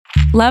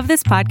Love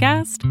this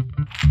podcast?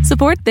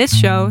 Support this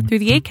show through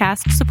the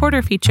Acast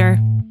supporter feature.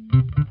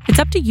 It's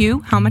up to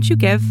you how much you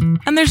give,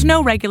 and there's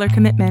no regular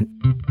commitment.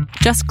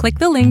 Just click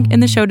the link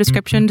in the show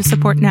description to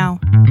support now.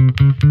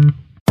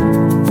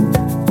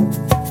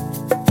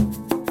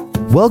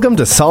 Welcome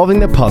to Solving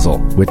the Puzzle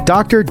with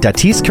Dr.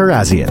 Datis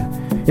Karazian,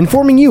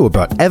 informing you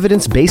about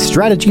evidence-based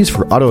strategies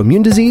for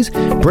autoimmune disease,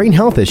 brain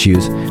health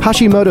issues,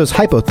 Hashimoto's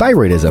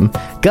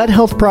hypothyroidism, gut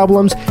health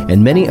problems,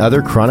 and many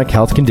other chronic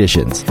health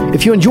conditions.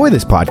 If you enjoy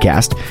this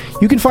podcast,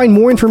 you can find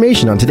more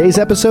information on today's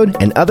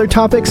episode and other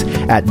topics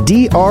at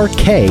drknews.com.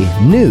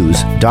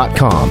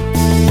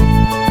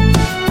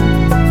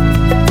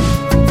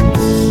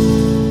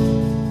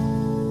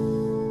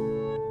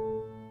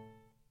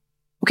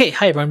 Okay,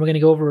 hi everyone. We're going to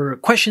go over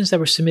questions that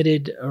were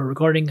submitted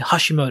regarding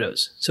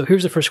Hashimoto's. So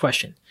here's the first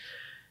question.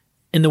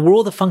 In the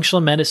world of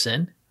functional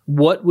medicine,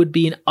 what would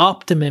be an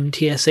optimum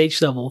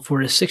TSH level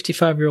for a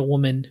 65-year-old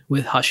woman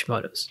with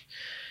Hashimoto's?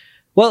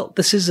 Well,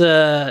 this is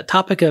a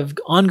topic of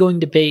ongoing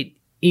debate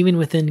even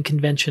within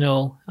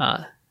conventional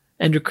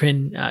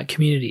endocrine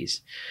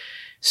communities.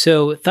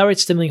 So thyroid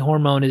stimulating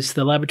hormone is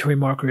the laboratory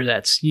marker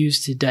that's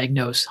used to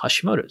diagnose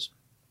Hashimoto's.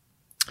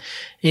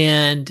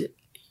 And,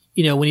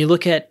 when you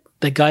look at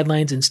the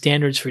guidelines and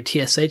standards for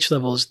TSH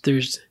levels,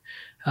 there's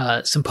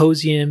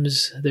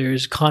symposiums,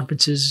 there's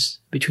conferences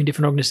between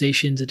different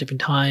organizations at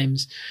different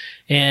times.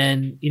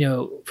 And,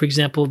 for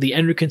example, the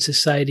Endocrine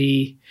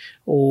Society,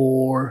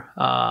 or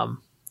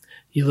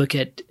you look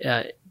at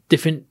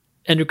different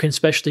endocrine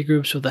specialty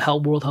groups with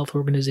the World Health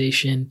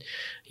Organization,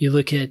 you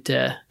look at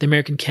the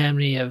American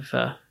Academy of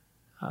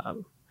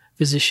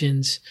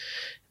Physicians.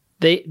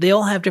 They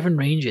all have different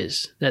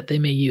ranges that they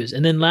may use.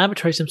 And then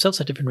laboratories themselves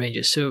have different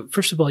ranges. So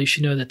first of all, you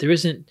should know that there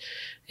isn't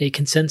a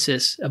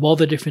consensus of all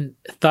the different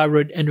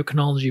thyroid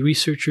endocrinology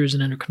researchers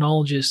and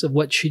endocrinologists of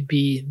what should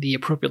be the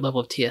appropriate level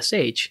of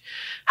TSH.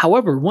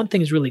 However, one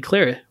thing is really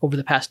clear over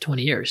the past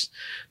 20 years.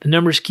 The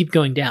numbers keep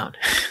going down.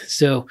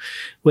 So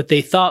what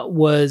they thought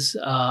was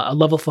a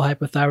level for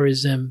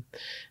hypothyroidism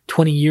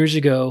 20 years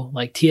ago,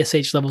 like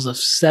TSH levels of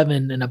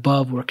 7 and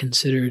above were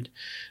considered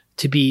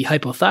to be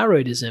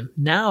hypothyroidism.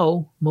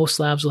 Now, most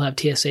labs will have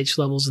TSH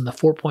levels in the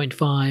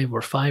 4.5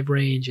 or 5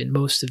 range, and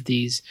most of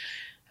these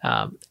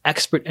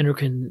expert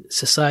endocrine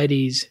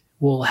societies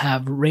will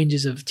have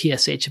ranges of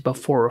TSH above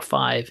 4 or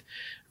 5,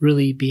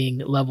 really being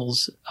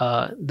levels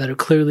that are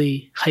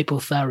clearly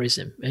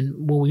hypothyroidism.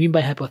 And what we mean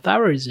by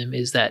hypothyroidism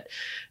is that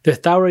their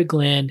thyroid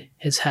gland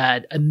has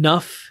had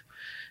enough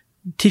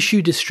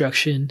tissue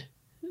destruction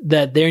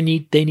that they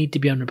need to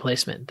be on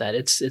replacement, that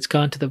it's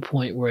gone to the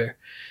point where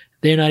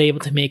they're not able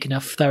to make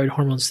enough thyroid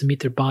hormones to meet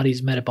their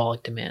body's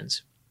metabolic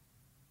demands.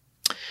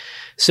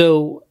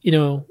 So,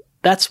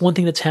 that's one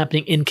thing that's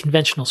happening in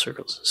conventional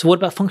circles. So what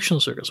about functional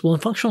circles? Well,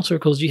 in functional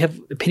circles, you have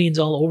opinions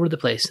all over the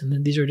place, and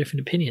then these are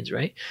different opinions,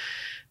 right?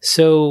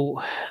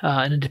 So,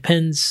 and it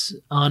depends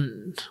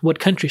on what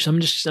country. So I'm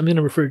going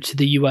to refer to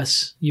the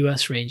US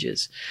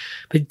ranges.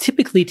 But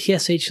typically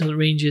TSH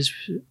ranges,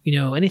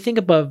 anything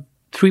above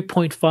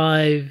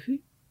 3.5,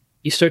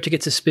 you start to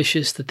get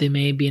suspicious that they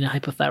may be in a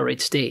hypothyroid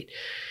state.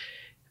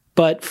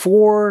 But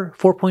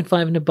 4.5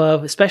 and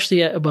above,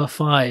 especially at above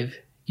 5,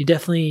 you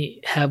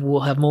definitely will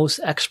have most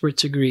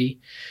experts agree,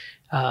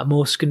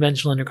 most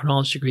conventional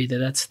endocrinologists agree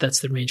that that's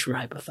the range for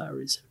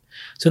hypothyroidism.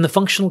 So in the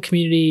functional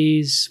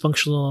communities,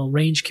 functional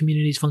range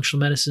communities, functional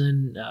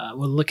medicine,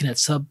 we're looking at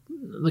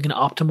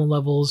optimal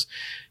levels.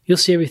 You'll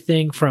see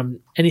everything from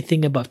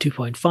anything above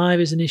 2.5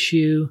 is an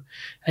issue.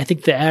 I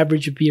think the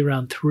average would be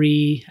around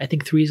 3. I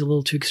think 3 is a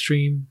little too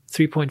extreme.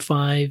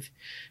 3.5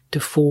 to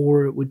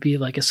 4 would be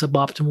like a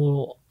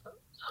suboptimal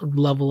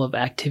level of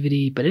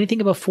activity, but anything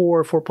above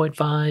 4,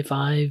 4.5,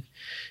 5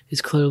 is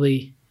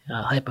clearly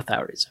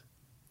hypothyroidism.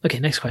 Okay,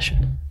 next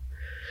question.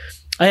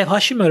 I have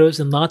Hashimoto's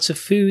and lots of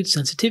food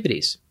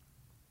sensitivities.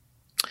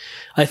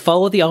 I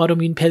follow the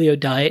autoimmune paleo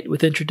diet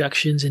with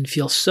introductions and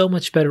feel so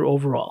much better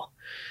overall.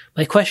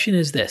 My question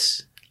is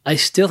this. I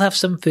still have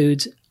some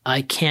foods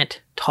I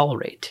can't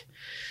tolerate.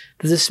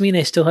 Does this mean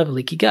I still have a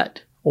leaky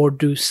gut? Or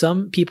do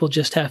some people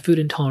just have food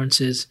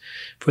intolerances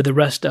for the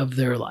rest of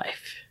their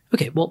life?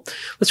 Okay, well,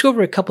 let's go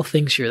over a couple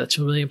things here that's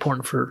really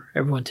important for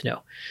everyone to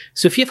know.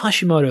 So if you have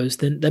Hashimoto's,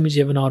 then that means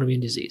you have an autoimmune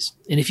disease.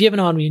 And if you have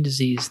an autoimmune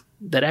disease,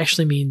 that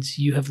actually means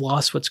you have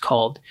lost what's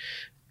called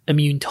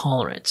immune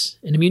tolerance.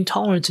 And immune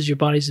tolerance is your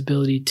body's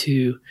ability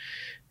to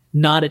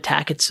not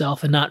attack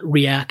itself and not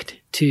react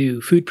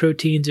to food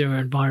proteins or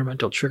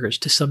environmental triggers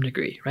to some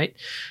degree, right?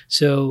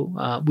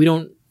 So we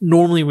don't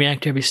normally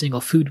react to every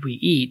single food we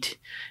eat,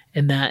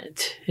 and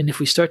if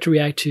we start to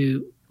react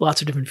to lots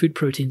of different food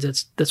proteins,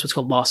 that's what's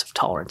called loss of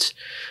tolerance.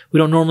 We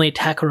don't normally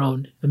attack our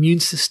own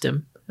immune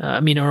system.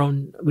 We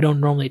don't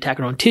normally attack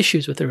our own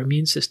tissues with our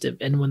immune system.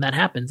 And when that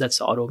happens, that's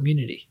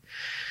autoimmunity.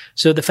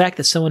 So the fact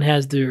that someone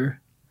has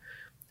their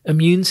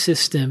immune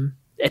system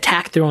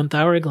attack their own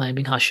thyroid gland,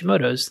 being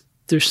Hashimoto's,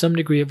 there's some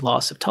degree of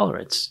loss of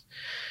tolerance.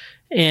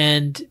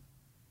 And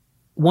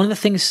one of the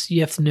things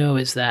you have to know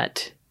is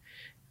that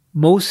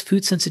most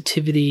food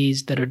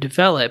sensitivities that are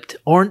developed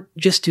aren't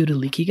just due to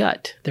leaky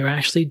gut. They're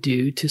actually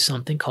due to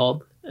something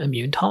called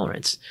immune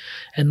tolerance.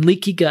 And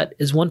leaky gut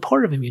is one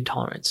part of immune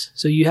tolerance.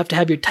 So you have to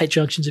have your tight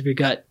junctions of your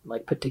gut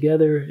like put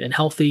together and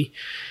healthy.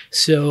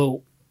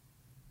 So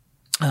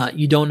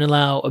you don't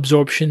allow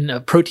absorption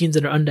of proteins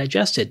that are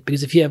undigested,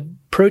 because if you have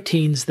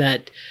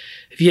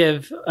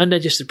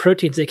undigested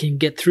proteins that can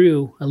get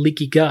through a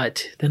leaky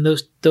gut, then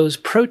those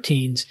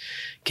proteins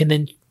can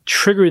then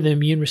trigger the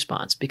immune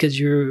response, because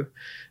your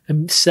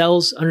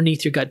cells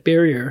underneath your gut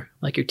barrier,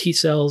 like your T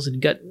cells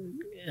and gut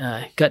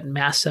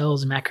mast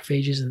cells and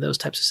macrophages and those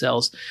types of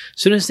cells,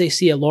 as soon as they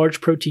see a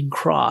large protein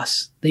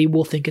cross, they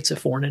will think it's a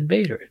foreign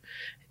invader.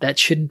 That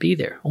shouldn't be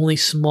there. Only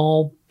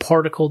small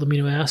particled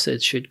amino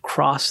acids should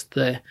cross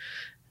the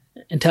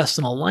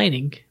intestinal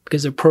lining,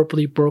 because they're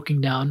properly broken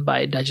down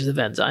by digestive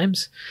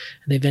enzymes,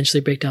 and they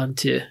eventually break down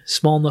to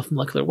small enough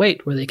molecular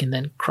weight where they can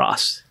then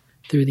cross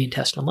through the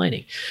intestinal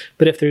lining.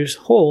 But if there's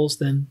holes,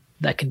 then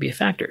that can be a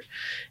factor.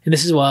 And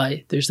this is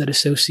why there's that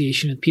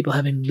association with people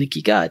having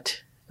leaky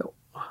gut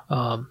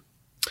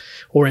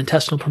or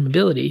intestinal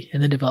permeability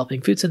and then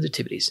developing food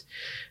sensitivities.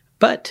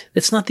 But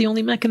it's not the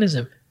only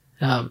mechanism.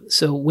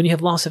 So when you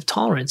have loss of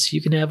tolerance,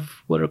 you can have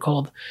what are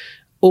called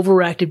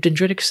overactive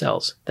dendritic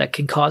cells that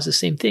can cause the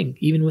same thing,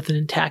 even with an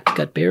intact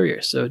gut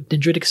barrier. So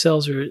dendritic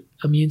cells are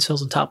immune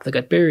cells on top of the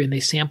gut barrier, and they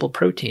sample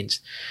proteins.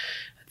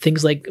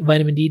 Things like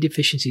vitamin D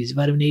deficiencies,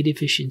 vitamin A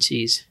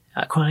deficiencies,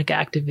 chronic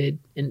activated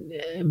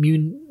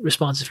immune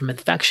responses from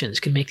infections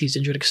can make these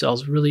dendritic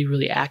cells really,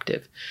 really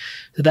active.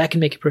 So that can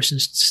make a person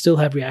still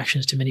have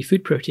reactions to many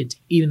food proteins,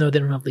 even though they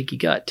don't have leaky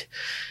gut.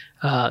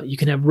 You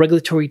can have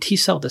regulatory T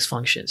cell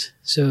dysfunctions.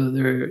 So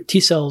there are T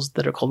cells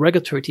that are called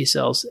regulatory T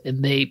cells,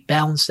 and they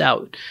balance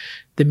out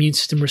the immune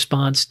system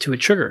response to a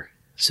trigger.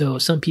 So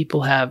some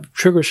people have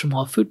triggers from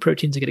all food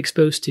proteins they get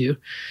exposed to,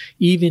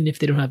 even if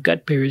they don't have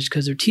gut barriers,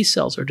 because their T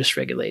cells are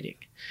dysregulating.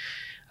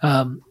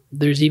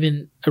 There's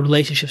even a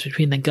relationship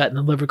between the gut and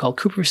the liver called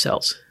Kupffer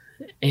cells,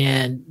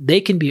 and they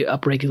can be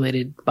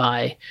upregulated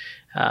by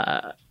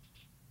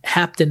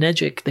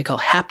haptinergic, they call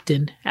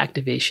haptin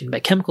activation, by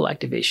chemical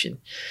activation.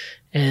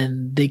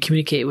 And they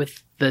communicate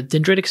with the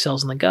dendritic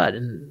cells in the gut.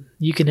 And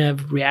you can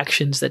have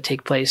reactions that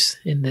take place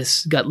in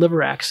this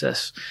gut-liver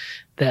axis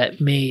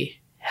that may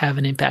have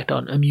an impact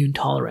on immune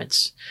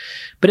tolerance.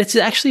 But it's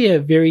actually a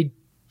very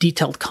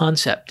detailed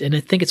concept. And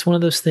I think it's one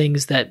of those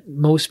things that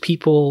most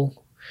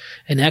people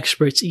and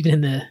experts, even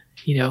in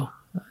the,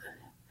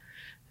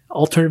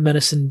 alternative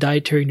medicine,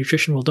 dietary,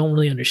 nutrition world, don't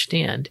really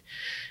understand.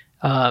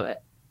 And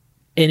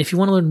if you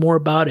want to learn more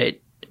about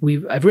it,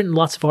 I've written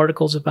lots of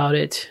articles about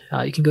it.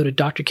 You can go to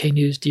Dr. K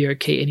News,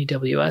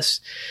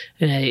 DRKNEWS,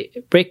 and I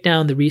break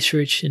down the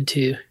research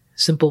into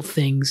simple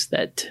things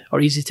that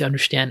are easy to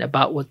understand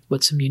about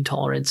what's immune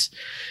tolerance.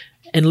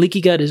 And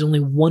leaky gut is only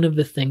one of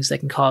the things that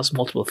can cause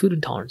multiple food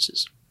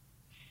intolerances.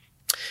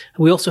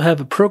 We also have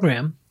a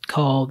program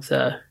called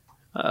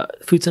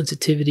Food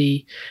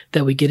Sensitivity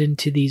that we get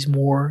into these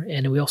more,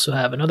 and we also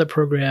have another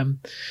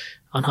program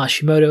on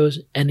Hashimoto's,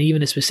 and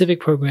even a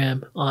specific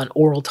program on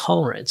oral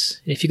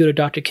tolerance. If you go to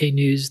Dr. K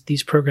News,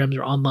 these programs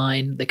are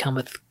online. They come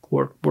with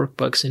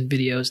workbooks and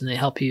videos, and they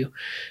help you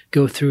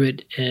go through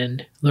it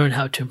and learn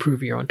how to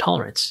improve your own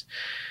tolerance.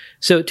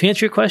 So to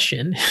answer your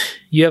question,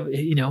 you have,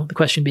 the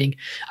question being,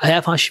 I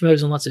have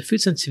Hashimoto's and lots of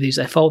food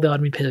sensitivities. I follow the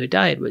autoimmune paleo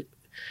diet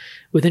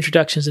with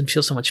introductions and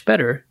feel so much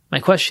better. My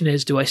question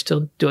is, do I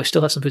still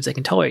have some foods I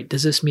can tolerate?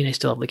 Does this mean I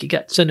still have leaky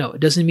gut? So no,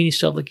 it doesn't mean you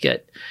still have leaky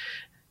gut.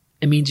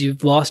 It means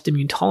you've lost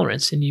immune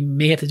tolerance, and you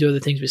may have to do other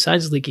things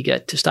besides leaky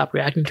gut to stop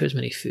reacting to as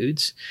many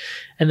foods.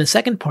 And the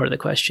second part of the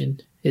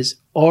question is,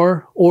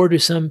 or do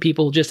some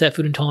people just have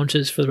food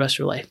intolerances for the rest of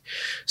their life?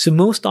 So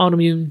most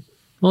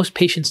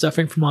patients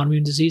suffering from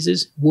autoimmune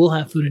diseases will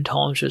have food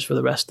intolerances for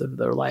the rest of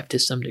their life to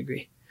some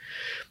degree.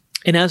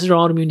 And as their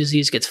autoimmune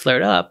disease gets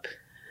flared up,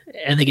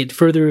 and they get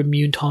further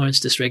immune tolerance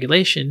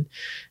dysregulation,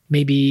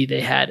 maybe they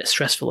had a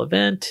stressful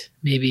event,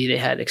 maybe they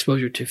had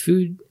exposure to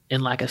food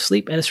and lack of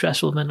sleep at a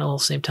stressful event all at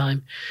the same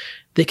time,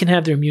 they can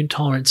have their immune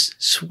tolerance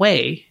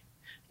sway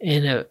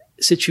in a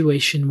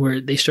situation where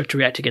they start to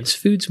react against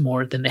foods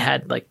more than they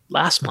had like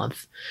last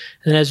month.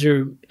 And as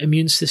their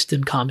immune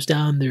system calms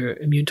down, their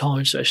immune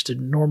tolerance starts to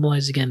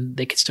normalize again,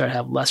 they can start to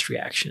have less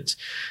reactions.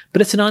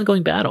 But it's an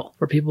ongoing battle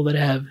for people that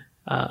have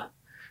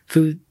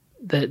food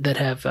that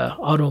have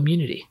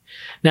autoimmunity.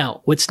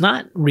 Now, what's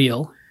not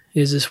real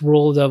is this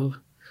world of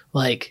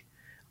like,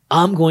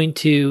 I'm going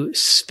to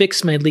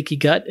fix my leaky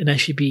gut and I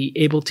should be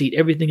able to eat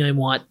everything I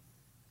want.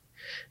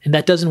 And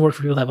that doesn't work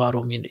for people that have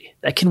autoimmunity.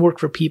 That can work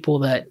for people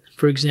that,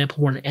 for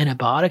example, were on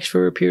antibiotics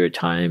for a period of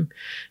time,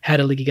 had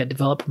a leaky gut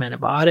develop from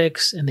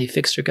antibiotics, and they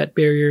fixed their gut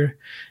barrier,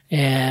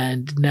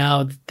 and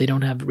now they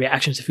don't have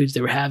reactions to foods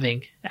they were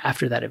having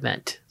after that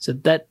event. So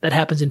that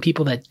happens in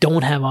people that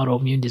don't have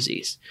autoimmune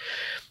disease.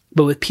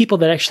 But with people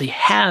that actually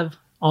have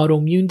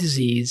autoimmune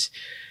disease,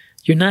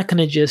 you're not going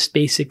to just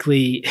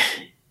basically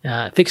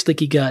fix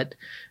leaky gut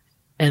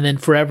and then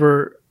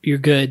forever you're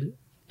good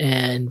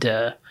and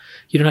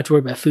you don't have to worry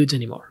about foods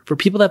anymore. For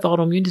people that have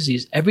autoimmune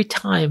disease, every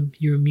time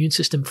your immune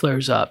system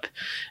flares up,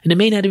 and it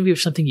may not even be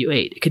from something you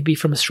ate, it could be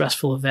from a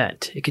stressful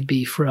event, it could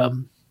be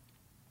from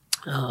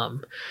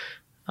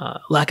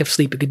lack of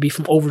sleep, it could be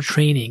from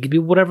overtraining, it could be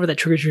whatever that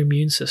triggers your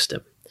immune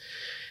system.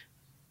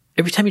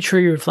 Every time you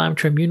trigger your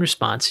inflammatory immune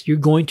response, you're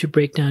going to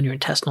break down your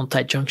intestinal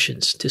tight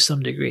junctions to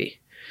some degree.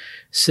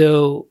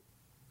 So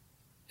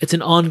it's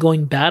an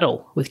ongoing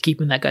battle with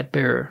keeping that gut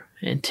barrier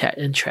in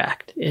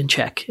check.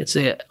 It's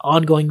an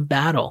ongoing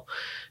battle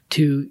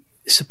to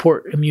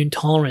support immune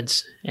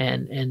tolerance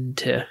and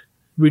to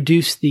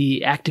reduce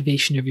the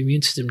activation of your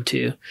immune system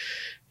to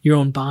your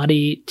own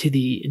body, to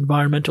the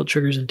environmental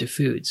triggers, and to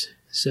foods.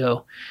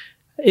 So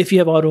if you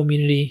have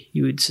autoimmunity,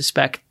 you would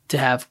suspect to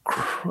have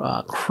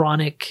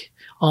chronic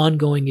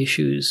ongoing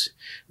issues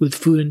with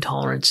food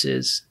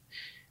intolerances.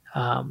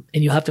 And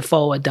you'll have to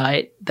follow a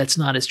diet that's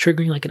not as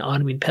triggering, like an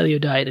autoimmune paleo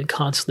diet, and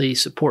constantly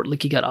support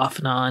leaky gut off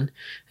and on,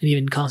 and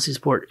even constantly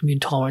support immune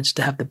tolerance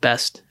to have the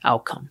best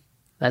outcome.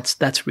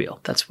 That's real.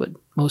 That's what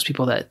most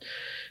people that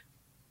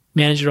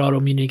manage their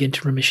autoimmunity get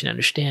into remission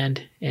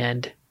understand,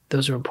 and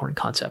those are important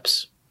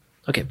concepts.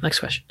 Okay, next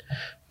question.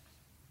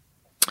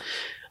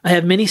 I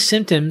have many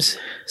symptoms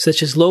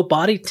such as low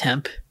body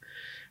temp,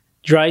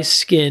 dry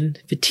skin,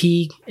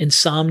 fatigue,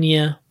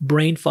 insomnia,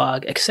 brain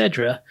fog,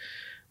 etc.,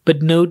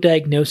 but no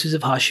diagnosis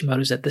of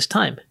Hashimoto's at this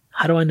time.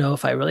 How do I know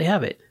if I really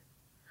have it?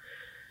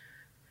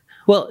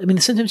 Well, I mean,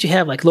 the symptoms you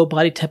have, like low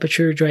body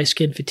temperature, dry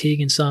skin,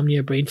 fatigue,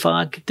 insomnia, brain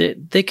fog,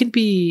 they can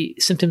be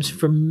symptoms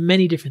for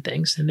many different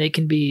things, and they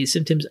can be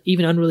symptoms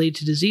even unrelated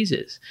to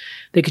diseases.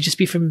 They could just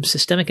be from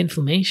systemic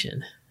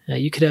inflammation.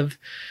 You could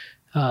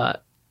have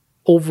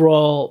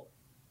overall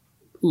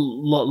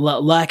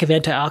lack of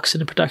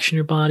antioxidant production in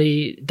your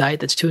body, diet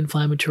that's too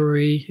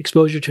inflammatory,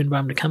 exposure to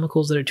environmental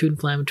chemicals that are too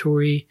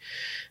inflammatory,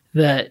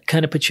 that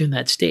kind of puts you in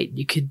that state.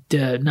 You could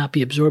not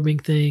be absorbing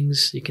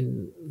things. You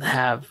can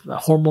have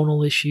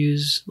hormonal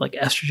issues like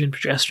estrogen,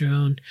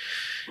 progesterone.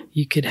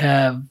 You could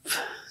have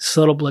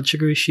subtle blood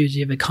sugar issues.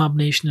 You have a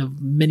combination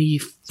of many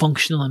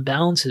functional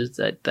imbalances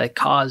that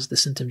cause the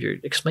symptoms you're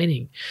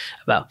explaining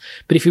about.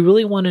 But if you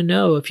really want to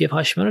know if you have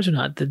Hashimoto's or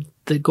not,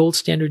 the gold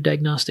standard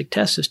diagnostic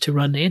test is to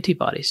run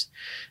antibodies.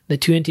 The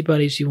two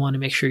antibodies you want to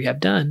make sure you have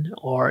done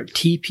are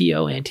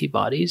TPO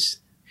antibodies.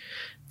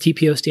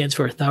 TPO stands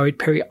for thyroid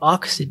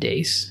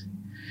peroxidase,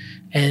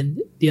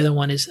 and the other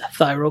one is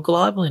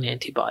thyroglobulin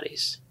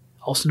antibodies,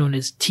 also known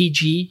as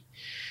TG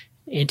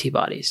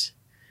antibodies.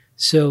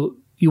 So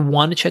you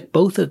want to check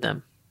both of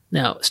them.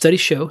 Now,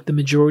 studies show the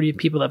majority of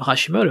people that have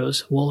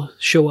Hashimoto's will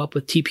show up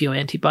with TPO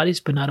antibodies,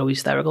 but not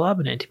always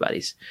thyroglobulin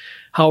antibodies.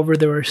 However,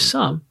 there are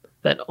some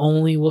that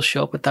only will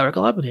show up with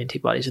thyroglobulin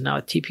antibodies and not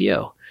with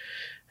TPO.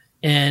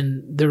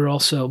 And there are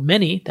also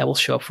many that will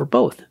show up for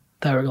both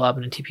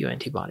thyroglobulin and TPO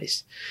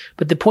antibodies.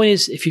 But the point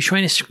is, if you're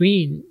trying to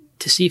screen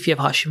to see if you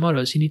have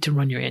Hashimoto's, you need to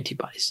run your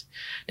antibodies.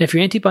 Now, if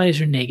your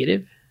antibodies are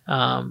negative,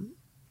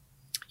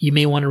 you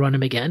may want to run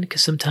them again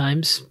because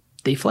sometimes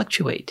they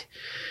fluctuate.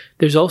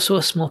 There's also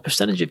a small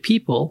percentage of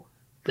people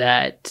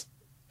that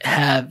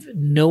have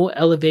no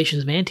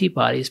elevations of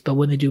antibodies, but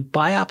when they do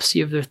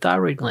biopsy of their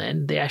thyroid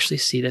gland, they actually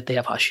see that they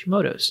have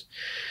Hashimoto's.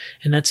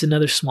 And that's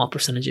another small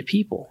percentage of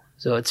people.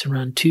 So it's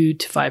around 2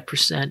 to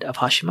 5% of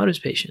Hashimoto's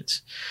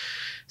patients.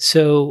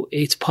 So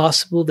it's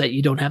possible that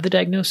you don't have the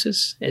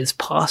diagnosis. It's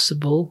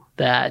possible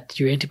that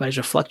your antibodies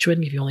are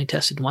fluctuating. If you only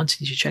tested once,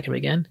 you should check them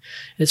again.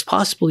 And it's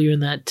possible you're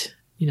in that,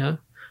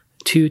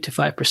 2 to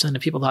 5%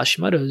 of people with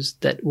Hashimoto's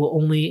that will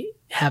only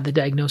have the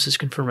diagnosis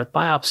confirmed with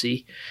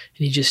biopsy,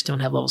 and you just don't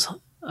have levels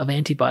of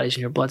antibodies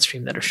in your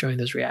bloodstream that are showing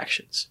those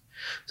reactions.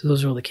 So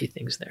those are all the key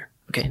things there.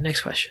 Okay,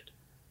 next question.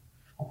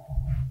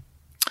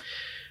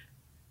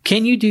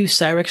 Can you do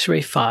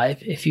Cyrex-Ray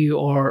 5 if you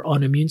are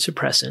on immune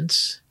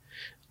suppressants?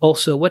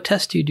 Also, what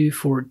tests do you do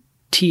for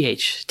T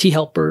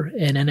helper,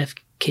 and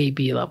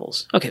NF-κB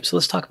levels? Okay, so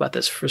let's talk about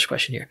this first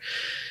question here.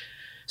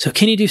 So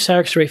can you do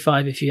Cyrex-Ray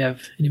 5 if you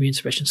have an immune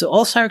suppression? So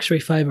all Cyrex-Ray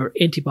 5 are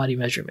antibody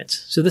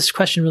measurements. So this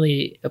question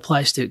really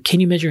applies to,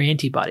 can you measure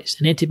antibodies?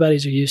 And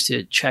antibodies are used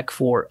to check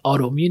for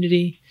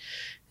autoimmunity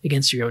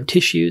against your own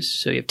tissues.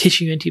 So you have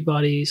tissue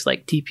antibodies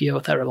like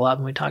TPO,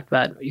 thyroglobulin we talked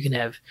about. You can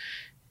have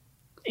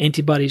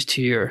antibodies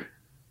to your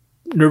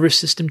nervous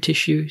system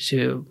tissue,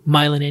 so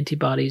myelin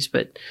antibodies,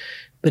 but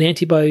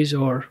antibodies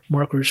are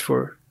markers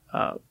for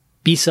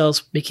B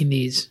cells making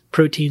these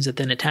proteins that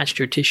then attach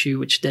to your tissue,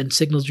 which then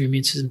signals your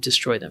immune system to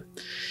destroy them.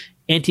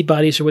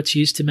 Antibodies are what's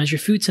used to measure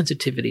food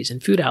sensitivities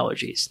and food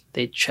allergies.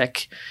 They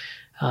check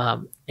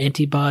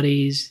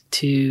antibodies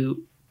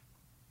to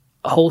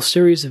a whole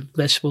series of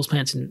vegetables,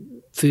 plants,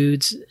 and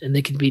foods, and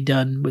they can be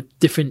done with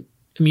different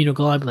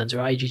immunoglobulins or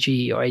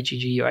IgG or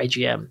IgG or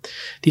IgM.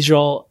 These are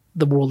all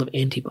the world of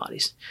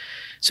antibodies.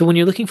 So when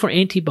you're looking for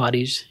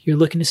antibodies, you're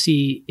looking to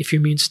see if your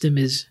immune system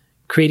is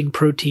creating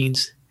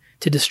proteins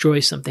to destroy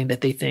something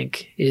that they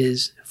think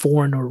is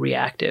foreign or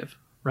reactive,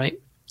 right?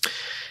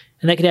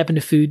 And that can happen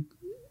to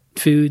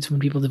foods when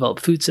people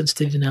develop food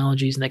sensitivity and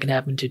allergies, and that can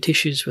happen to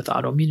tissues with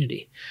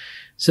autoimmunity.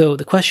 So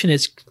the question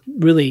is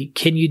really,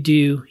 can you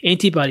do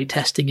antibody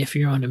testing if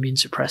you're on immune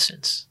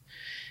suppressants?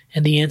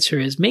 And the answer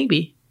is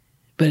maybe,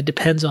 but it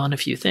depends on a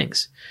few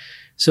things.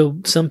 So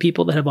some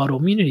people that have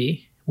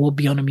autoimmunity will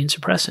be on immune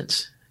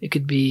suppressants. It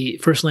could be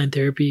first-line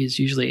therapy is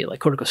usually like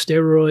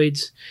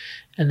corticosteroids.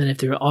 And then if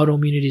their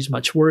autoimmunity is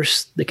much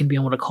worse, they can be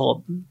on what are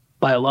called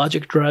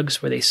biologic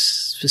drugs where they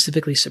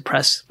specifically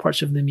suppress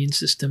parts of the immune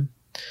system.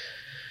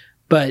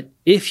 But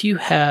if you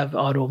have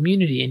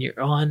autoimmunity and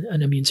you're on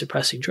an immune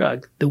suppressing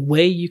drug, the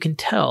way you can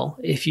tell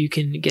if you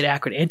can get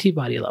accurate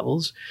antibody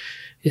levels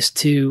is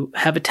to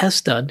have a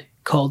test done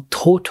called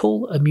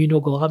total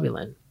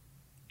immunoglobulin.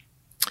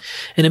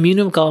 And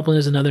immunoglobulin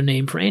is another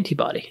name for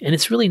antibody, and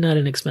it's really not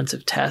an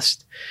expensive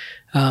test.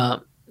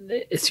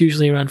 It's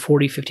usually around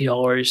 $40,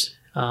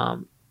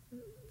 $50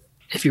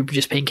 if you're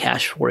just paying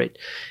cash for it.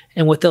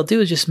 And what they'll do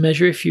is just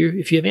measure if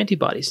you have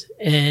antibodies.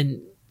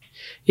 And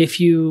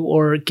if you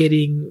are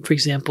getting, for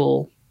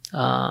example,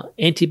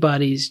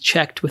 antibodies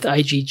checked with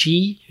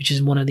IgG, which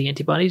is one of the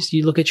antibodies,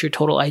 you look at your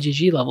total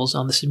IgG levels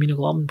on this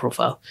immunoglobulin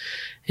profile.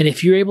 And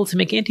if you're able to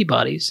make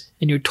antibodies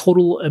and your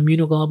total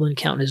immunoglobulin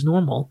count is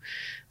normal,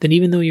 then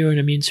even though you're on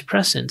immune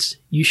suppressants,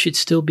 you should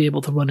still be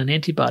able to run an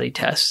antibody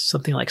test,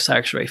 something like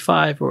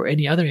Cyrix-Array-5 or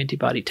any other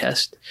antibody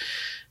test,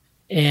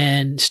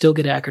 and still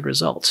get accurate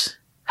results.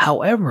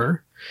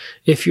 However,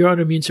 if you're on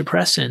immune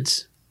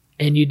suppressants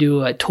and you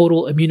do a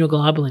total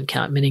immunoglobulin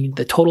count, meaning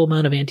the total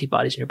amount of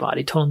antibodies in your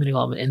body, total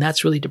immunoglobulin, and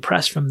that's really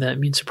depressed from the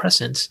immune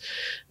suppressants,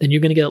 then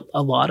you're going to get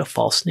a lot of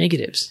false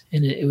negatives,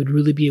 and it would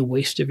really be a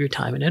waste of your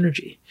time and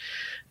energy.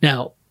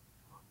 Now,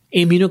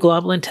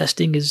 immunoglobulin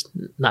testing is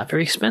not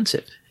very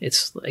expensive.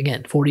 It's,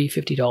 again, $40,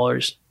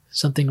 $50,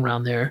 something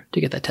around there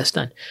to get that test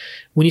done.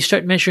 When you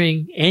start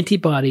measuring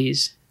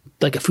antibodies,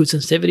 like a food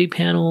sensitivity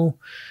panel,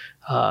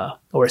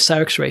 or a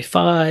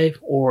Cyrix-Array-5,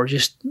 or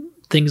just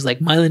things like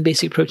myelin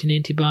basic protein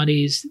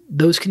antibodies,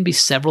 those can be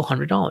several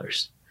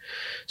 $100s.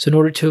 So in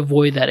order to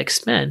avoid that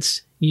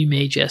expense, you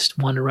may just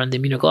want to run the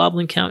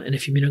immunoglobulin count, and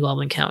if your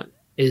immunoglobulin count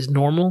is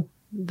normal,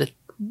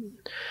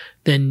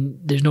 then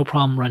there's no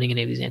problem running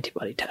any of these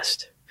antibody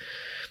tests.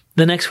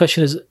 The next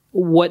question is,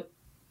 what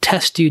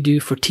tests do you do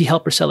for T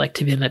helper cell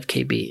activity and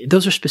FKB?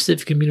 Those are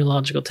specific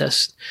immunological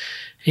tests,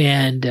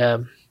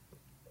 and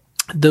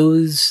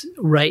those,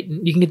 right,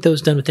 you can get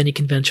those done with any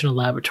conventional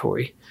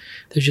laboratory.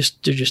 They're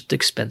just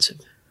expensive.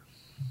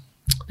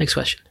 Next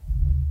question.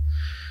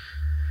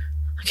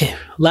 Okay,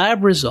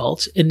 lab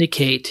results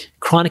indicate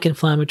chronic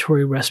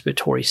inflammatory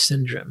respiratory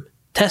syndrome.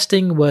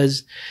 Testing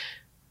was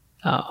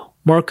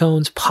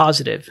Marcone's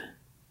positive.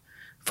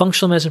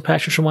 Functional medicine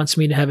practitioner wants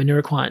me to have a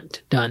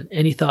neuroquant done.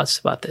 Any thoughts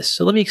about this?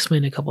 So let me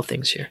explain a couple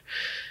things here.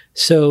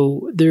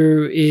 So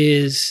there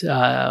is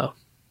a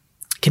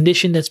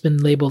condition that's been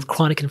labeled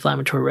chronic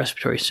inflammatory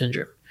respiratory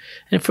syndrome.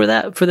 And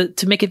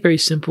to make it very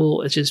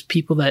simple, it's just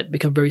people that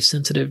become very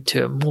sensitive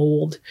to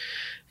mold,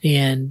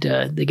 and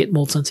they get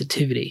mold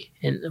sensitivity.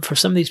 And for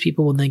some of these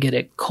people, when they get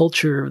a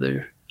culture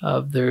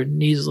of their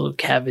nasal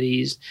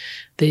cavities,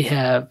 they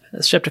have a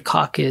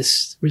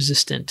streptococcus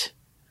resistant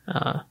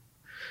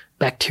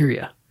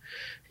bacteria.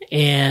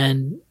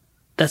 And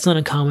that's not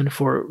uncommon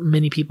for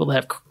many people that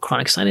have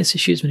chronic sinus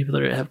issues, many people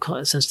that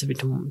have sensitivity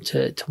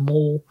to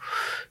mold,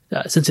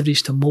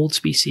 sensitivities to mold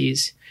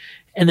species.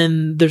 And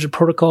then there's a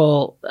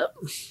protocol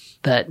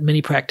that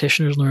many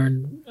practitioners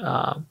learn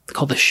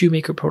called the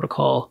Shoemaker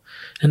protocol.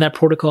 And that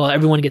protocol,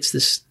 everyone gets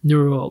this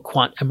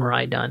neuroquant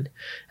MRI done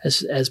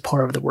as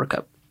part of the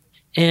workup.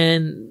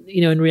 And,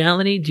 in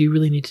reality, do you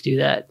really need to do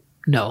that?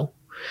 No.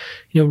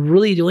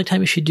 Really the only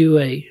time you should do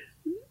a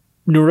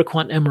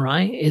neuroquant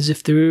MRI is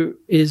if there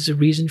is a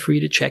reason for you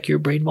to check your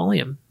brain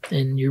volume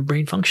and your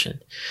brain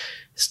function.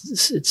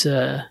 It's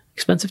a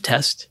expensive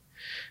test.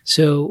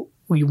 So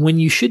when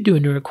you should do a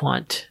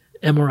neuroquant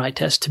MRI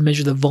test to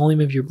measure the volume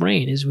of your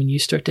brain is when you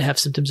start to have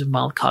symptoms of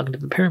mild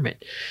cognitive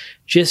impairment.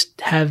 Just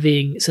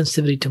having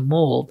sensitivity to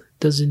mold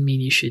doesn't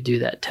mean you should do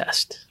that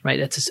test, right?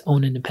 That's its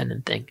own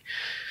independent thing.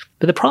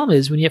 But the problem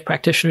is when you have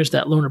practitioners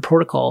that learn a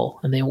protocol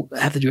and they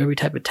have to do every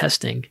type of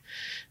testing,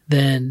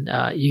 then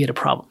you get a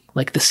problem.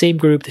 Like the same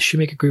group, the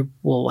Shoemaker group,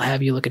 will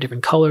have you look at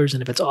different colors,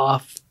 and if it's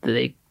off,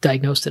 they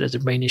diagnose it as a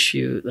brain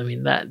issue. I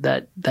mean,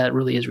 that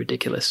really is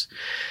ridiculous.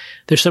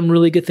 There's some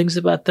really good things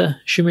about the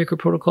Shoemaker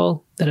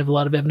protocol that have a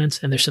lot of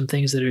evidence, and there's some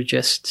things that are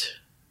just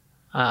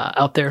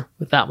out there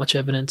without much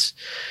evidence.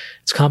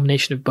 It's a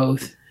combination of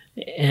both.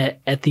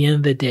 At the end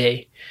of the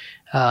day,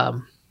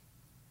 the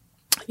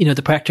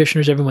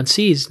practitioners everyone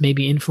sees may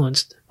be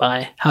influenced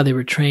by how they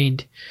were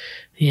trained,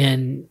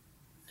 and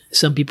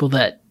some people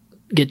that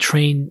get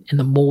trained in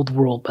the mold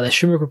world by the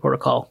Shoemaker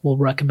protocol will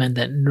recommend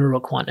that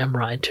neuroquant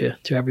MRI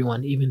to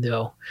everyone, even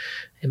though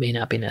it may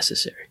not be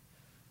necessary.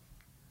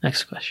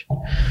 Next question.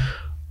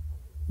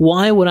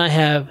 Why would I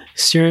have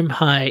serum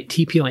high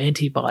TPO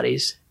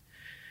antibodies,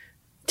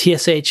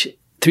 TSH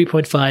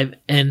 3.5,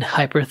 and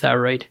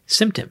hyperthyroid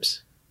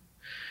symptoms?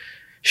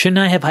 Shouldn't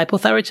I have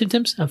hypothyroid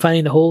symptoms? I'm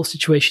finding the whole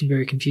situation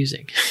very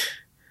confusing.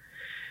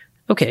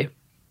 Okay,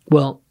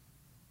 well,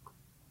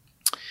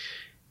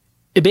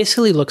 it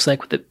basically looks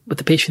like what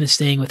the patient is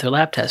saying with their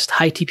lab test,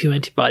 high TPO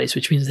antibodies,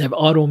 which means they have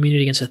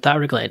autoimmunity against the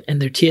thyroid gland,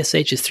 and their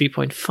TSH is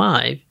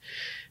 3.5,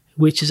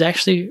 which is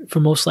actually, for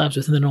most labs,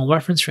 within the normal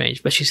reference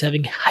range, but she's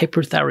having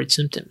hyperthyroid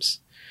symptoms.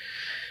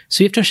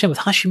 So you have to understand with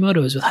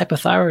Hashimoto's, with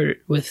hypothyroid,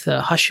 with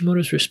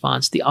Hashimoto's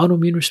response, the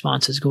autoimmune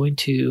response is going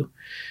to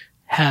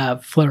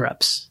have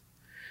flare-ups.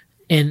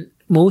 And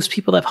most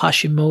people that have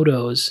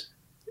Hashimoto's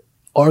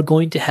are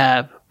going to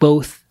have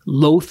both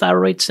low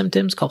thyroid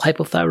symptoms called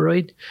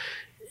hypothyroid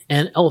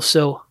and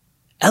also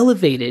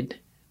elevated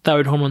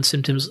thyroid hormone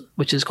symptoms,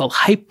 which is called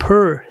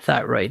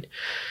hyperthyroid.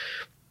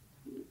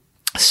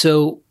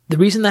 So the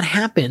reason that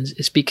happens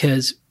is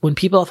because when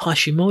people have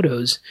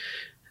Hashimoto's,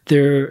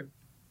 their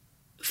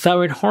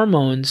thyroid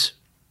hormones,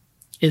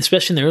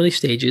 especially in the early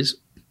stages,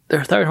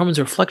 their thyroid hormones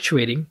are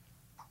fluctuating,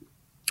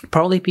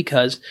 probably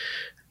because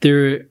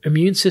their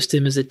immune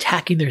system is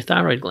attacking their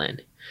thyroid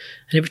gland.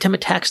 And every time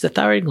it attacks the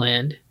thyroid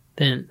gland,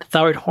 then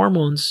thyroid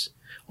hormones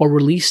are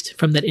released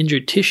from that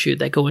injured tissue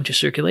that go into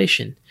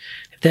circulation.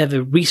 If they have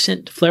a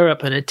recent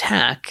flare-up and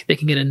attack, they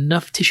can get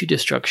enough tissue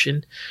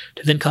destruction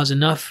to then cause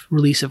enough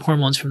release of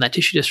hormones from that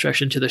tissue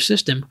destruction to their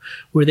system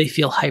where they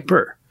feel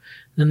hyper.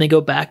 Then they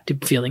go back to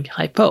feeling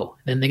hypo.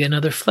 Then they get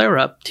another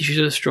flare-up, tissues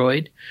are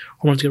destroyed,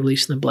 hormones get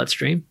released in the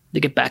bloodstream,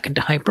 they get back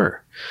into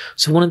hyper.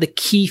 So one of the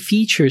key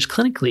features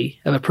clinically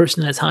of a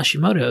person that has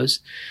Hashimoto's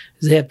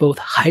is they have both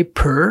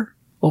hyper,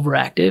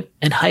 overactive,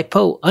 and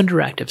hypo,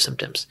 underactive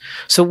symptoms.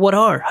 So what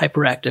are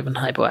hyperactive and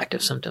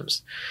hypoactive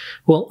symptoms?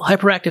 Well,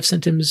 hyperactive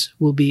symptoms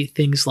will be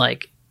things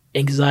like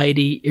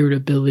anxiety,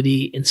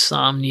 irritability,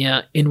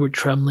 insomnia, inward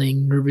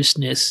trembling,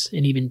 nervousness,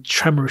 and even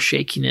tremor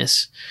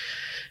shakiness.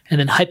 And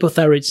then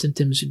hypothyroid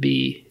symptoms would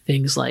be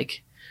things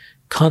like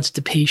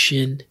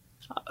constipation,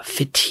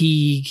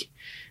 fatigue,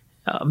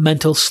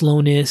 mental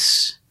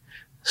slowness,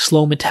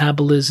 slow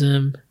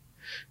metabolism,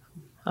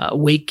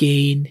 weight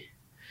gain.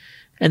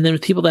 And then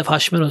with people that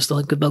have Hashimoto's,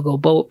 they'll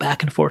go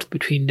back and forth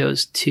between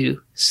those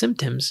two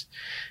symptoms.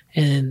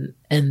 And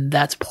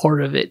that's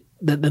part of it.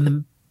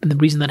 And the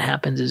reason that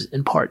happens is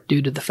in part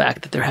due to the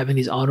fact that they're having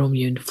these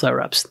autoimmune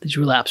flare-ups, these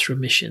relapse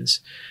remissions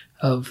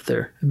of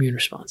their immune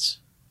response.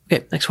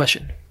 Okay, next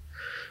question.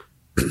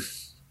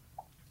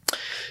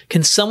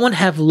 Can someone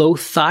have low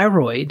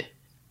thyroid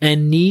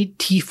and need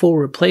T4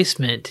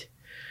 replacement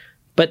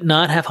but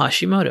not have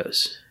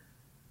Hashimoto's?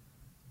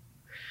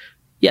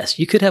 Yes,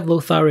 you could have low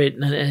thyroid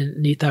and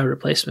need thyroid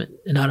replacement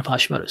and not have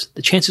Hashimoto's.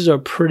 The chances are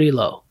pretty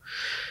low.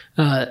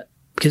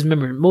 Because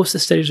remember, most of the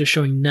studies are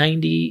showing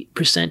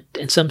 90%,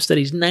 and some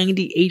studies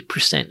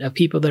 98% of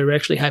people that are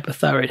actually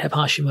hypothyroid have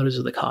Hashimoto's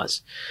as the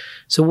cause.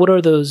 So what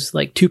are those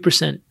like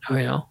 2%,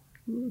 or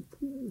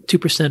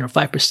 2% or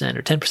 5%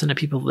 or 10% of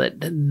people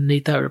that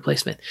need thyroid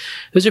replacement?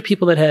 Those are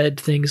people that had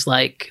things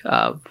like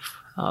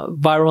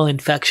viral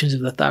infections of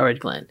the thyroid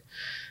gland.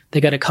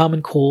 They got a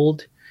common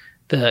cold.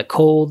 The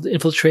cold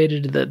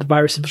infiltrated, the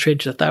virus infiltrated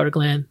to the thyroid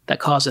gland that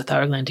caused the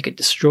thyroid gland to get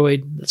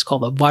destroyed. That's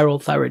called a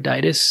viral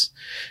thyroiditis.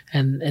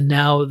 And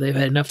now they've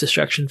had enough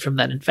destruction from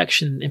that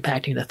infection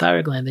impacting the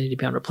thyroid gland. They need to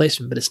be on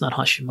replacement, but it's not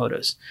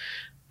Hashimoto's.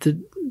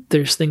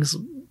 There's things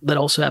that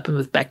also happen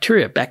with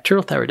bacteria.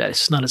 Bacterial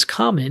thyroiditis is not as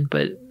common,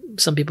 but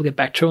some people get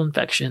bacterial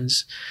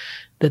infections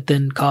that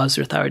then cause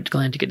their thyroid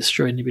gland to get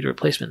destroyed and need a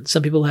replacement.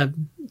 Some people have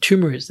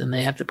tumors and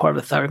they have the part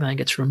of the thyroid gland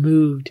gets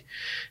removed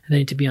and they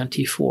need to be on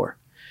T4.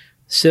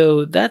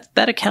 So that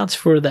accounts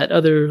for that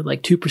other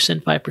like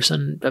 2%,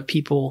 5% of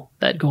people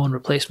that go on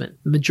replacement.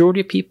 The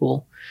majority of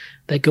people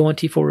that go on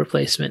T4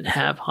 replacement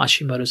have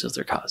Hashimoto's as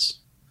their cause.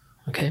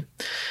 Okay.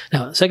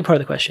 Now, the second part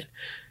of the question,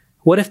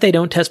 what if they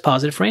don't test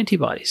positive for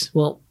antibodies?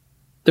 Well,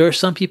 there are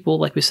some people,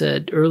 like we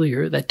said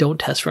earlier, that don't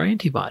test for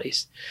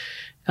antibodies.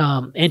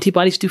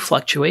 Antibodies do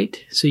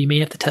fluctuate, so you may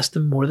have to test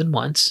them more than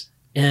once.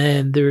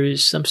 And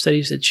there's some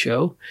studies that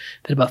show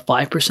that about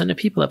 5% of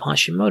people that have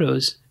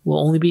Hashimoto's will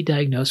only be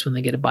diagnosed when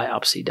they get a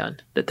biopsy done,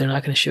 that they're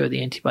not going to show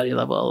the antibody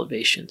level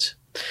elevations.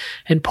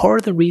 And part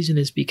of the reason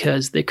is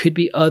because there could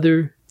be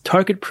other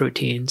target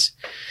proteins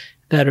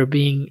that are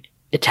being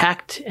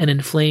attacked and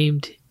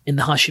inflamed in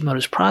the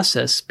Hashimoto's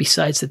process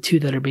besides the two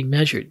that are being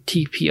measured,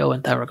 TPO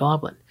and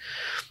thyroglobulin.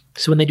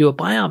 So when they do a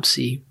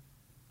biopsy,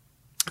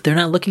 they're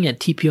not looking at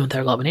TPO and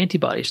thyroglobulin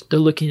antibodies. They're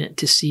looking at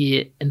to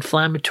see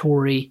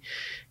inflammatory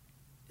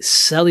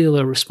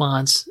cellular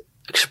response,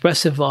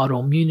 expressive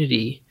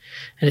autoimmunity,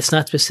 and it's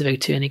not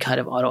specific to any kind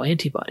of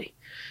autoantibody.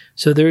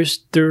 So there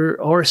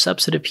are a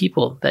subset of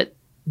people that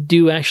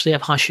do actually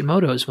have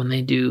Hashimoto's when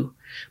they do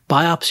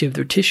biopsy of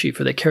their tissue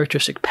for the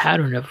characteristic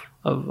pattern of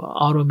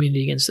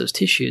autoimmunity against those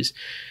tissues,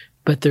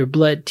 but their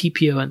blood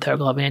TPO and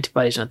thyroglobulin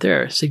antibodies aren't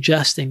there,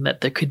 suggesting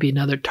that there could be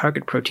another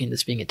target protein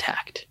that's being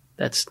attacked.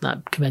 That's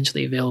not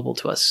conventionally available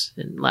to us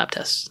in lab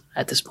tests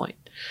at this point.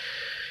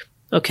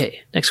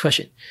 Okay, next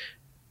question.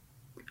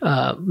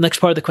 Next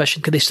part of the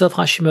question, could they still have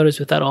Hashimoto's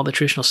without all the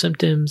traditional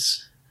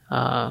symptoms?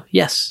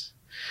 Yes.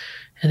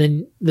 And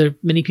then there are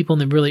many people in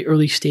the really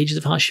early stages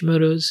of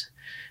Hashimoto's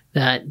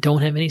that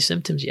don't have any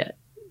symptoms yet.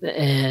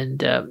 And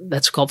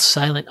that's called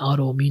silent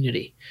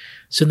autoimmunity.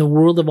 So in the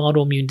world of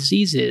autoimmune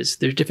diseases,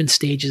 there's different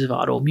stages of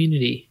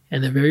autoimmunity,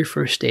 and the very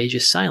first stage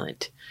is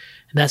silent.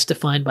 And that's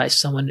defined by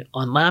someone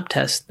on lab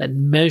tests that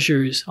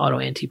measures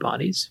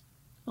autoantibodies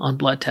on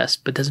blood tests,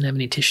 but doesn't have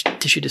any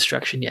tissue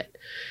destruction yet.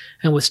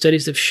 And what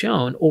studies have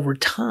shown over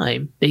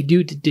time, they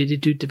do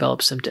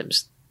develop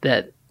symptoms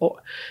that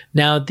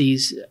now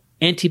these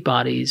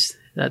antibodies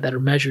that are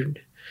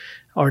measured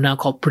are now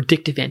called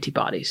predictive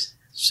antibodies.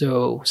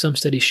 So some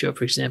studies show,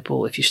 for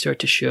example, if you start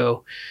to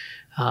show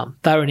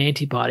thyroid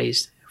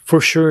antibodies, for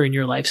sure in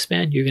your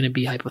lifespan, you're going to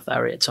be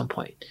hypothyroid at some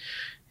point.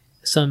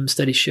 Some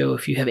studies show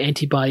if you have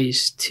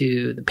antibodies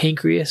to the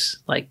pancreas,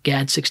 like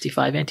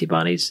GAD65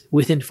 antibodies,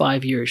 within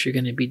 5 years, you're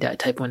going to be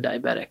type 1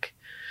 diabetic.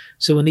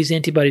 So when these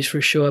antibodies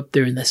first show up,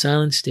 they're in the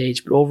silent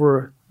stage, but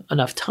over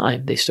enough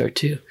time, they start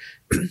to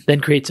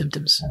then create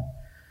symptoms.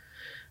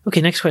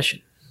 Okay, next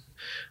question.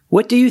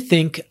 What do you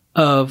think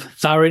of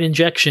thyroid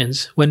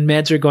injections when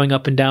meds are going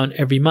up and down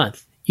every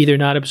month, either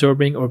not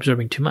absorbing or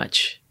absorbing too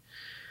much?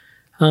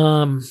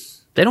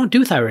 They don't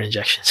do thyroid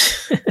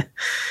injections.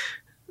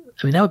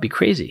 I mean, that would be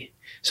crazy.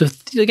 So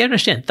you got to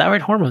understand,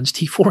 thyroid hormones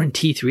T4 and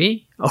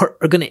T3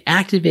 are going to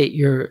activate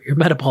your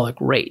metabolic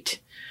rate.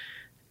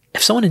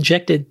 If someone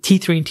injected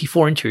T3 and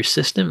T4 into your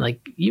system, like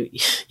you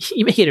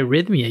may get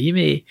arrhythmia.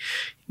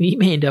 You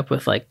may end up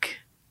with like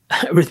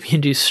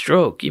arrhythmia-induced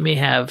stroke. You may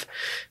have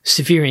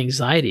severe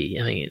anxiety.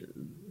 I mean,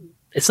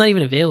 it's not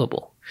even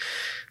available.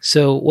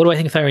 So what do I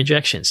think of thyroid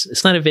injections?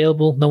 It's not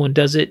available. No one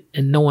does it,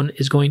 and no one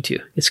is going to.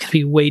 It's going to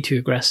be way too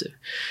aggressive.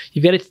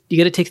 You got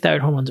to take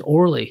thyroid hormones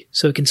orally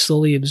so it can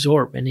slowly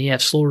absorb, and you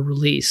have slower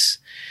release.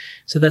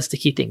 So that's the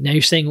key thing. Now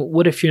you're saying,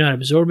 what if you're not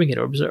absorbing it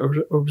or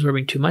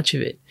absorbing too much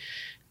of it?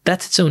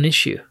 That's its own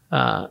issue.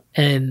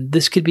 And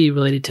this could be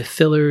related to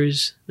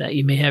fillers, that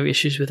you may have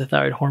issues with the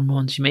thyroid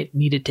hormones. You might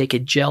need to take a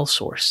gel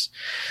source.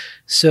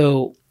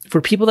 So for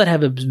people that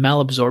have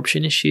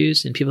malabsorption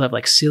issues and people have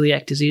like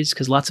celiac disease,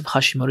 because lots of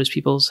Hashimoto's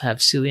people have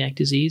celiac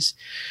disease.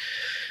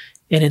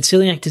 And in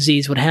celiac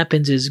disease, what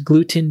happens is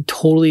gluten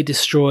totally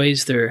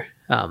destroys their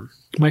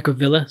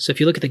microvilla. So if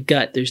you look at the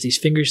gut, there's these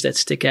fingers that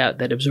stick out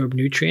that absorb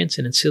nutrients.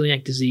 And in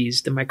celiac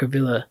disease, the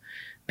microvilla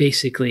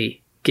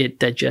basically get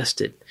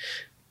digested.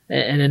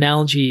 An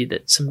analogy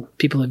that some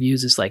people have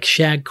used is like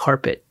shag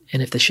carpet.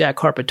 And if the shag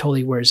carpet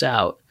totally wears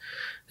out,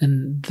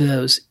 then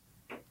those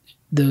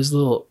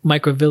little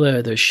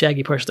microvilla, those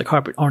shaggy parts of the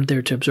carpet aren't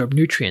there to absorb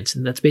nutrients.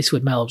 And that's basically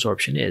what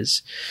malabsorption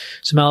is.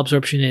 So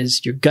malabsorption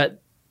is your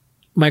gut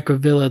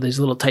microvilla, those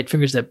little tight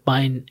fingers that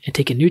bind and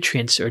take in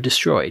nutrients, are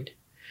destroyed.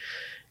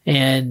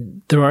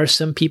 And there are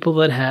some people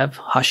that have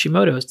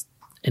Hashimoto's,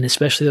 and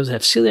especially those that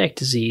have celiac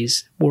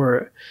disease,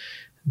 where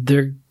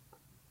their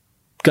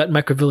gut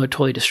microvilla are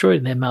totally destroyed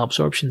and they have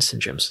malabsorption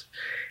syndromes.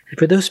 And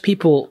for those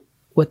people,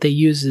 what they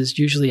use is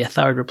usually a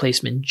thyroid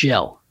replacement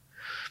gel.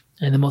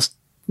 And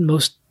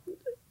the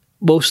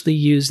mostly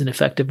used and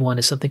effective one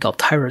is something called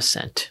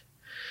Tirosent.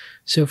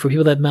 So for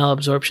people that have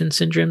malabsorption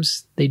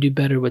syndromes, they do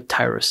better with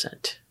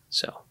Tirosent.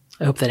 So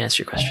I hope that answers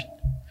your question.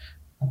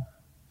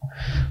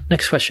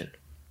 Next question.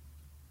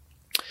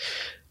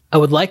 I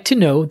would like to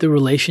know the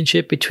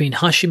relationship between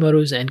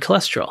Hashimoto's and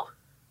cholesterol.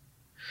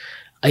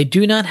 I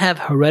do not have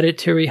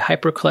hereditary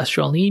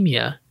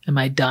hypercholesterolemia and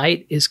my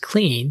diet is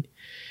clean,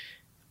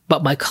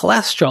 but my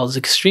cholesterol is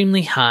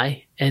extremely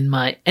high and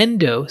my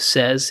endo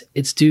says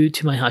it's due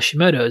to my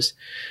Hashimoto's,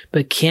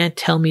 but can't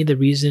tell me the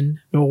reason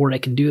nor what I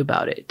can do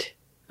about it.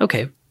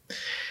 Okay.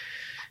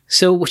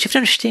 So what you have to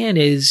understand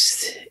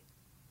is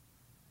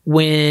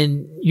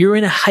when you're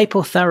in a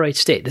hypothyroid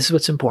state, this is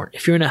what's important.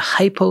 If you're in a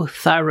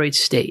hypothyroid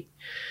state,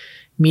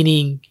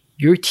 meaning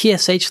your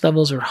TSH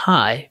levels are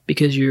high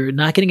because you're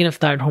not getting enough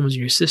thyroid hormones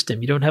in your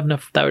system, you don't have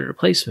enough thyroid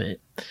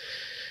replacement,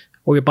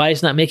 or your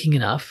body's not making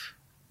enough,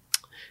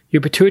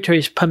 your pituitary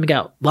is pumping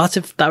out lots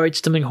of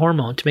thyroid-stimulating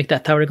hormone to make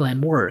that thyroid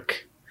gland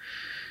work.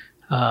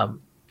 And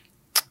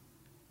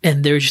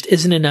there just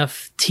isn't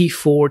enough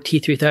T4,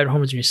 T3 thyroid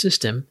hormones in your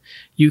system,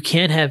 you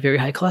can have very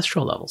high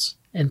cholesterol levels.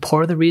 And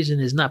part of the reason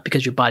is not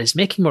because your body's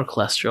making more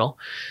cholesterol,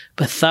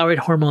 but thyroid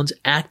hormones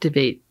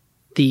activate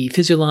the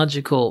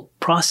physiological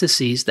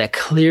processes that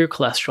clear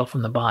cholesterol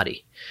from the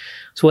body.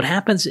 So what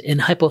happens in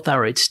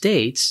hypothyroid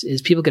states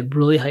is people get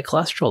really high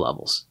cholesterol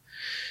levels.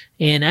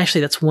 And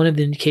actually, that's one of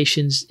the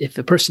indications if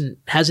a person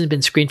hasn't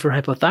been screened for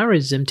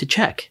hypothyroidism to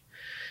check.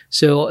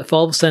 So if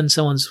all of a sudden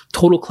someone's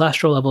total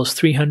cholesterol level is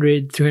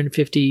 300,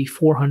 350,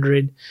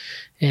 400,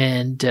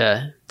 and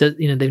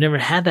they've never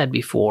had that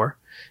before,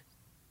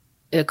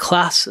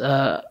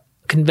 a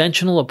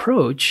conventional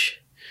approach,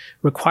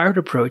 required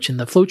approach in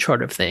the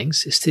flowchart of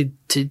things is to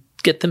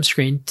get them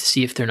screened to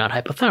see if they're not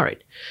hypothyroid.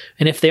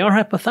 And if they are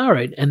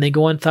hypothyroid and they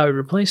go on thyroid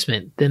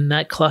replacement, then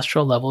that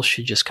cholesterol level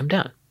should just come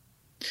down.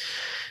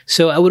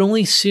 So I would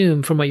only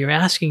assume from what you're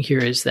asking here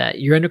is that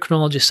your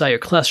endocrinologist saw your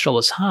cholesterol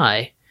was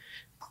high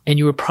and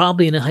you were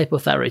probably in a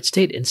hypothyroid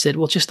state and said,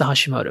 well, just the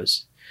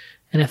Hashimoto's.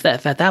 And if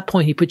at that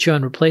point he put you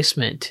on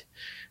replacement,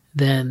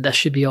 then that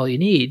should be all you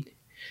need.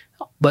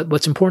 But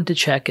what's important to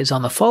check is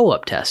on the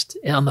follow-up test.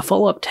 And on the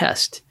follow-up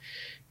test,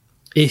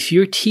 if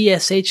your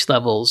TSH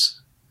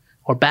levels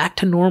or back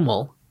to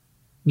normal,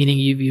 meaning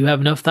you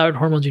have enough thyroid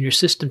hormones in your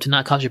system to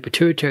not cause your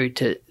pituitary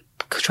to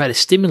try to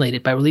stimulate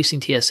it by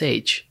releasing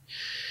TSH,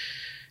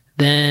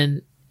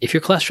 then if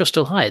your cholesterol's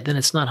still high, then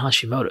it's not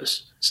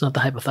Hashimoto's. It's not the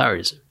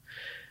hypothyroidism.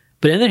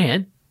 But on the other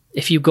hand,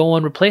 if you go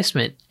on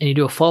replacement and you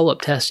do a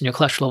follow-up test and your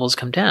cholesterol levels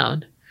come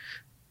down,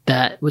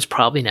 that was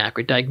probably an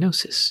accurate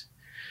diagnosis.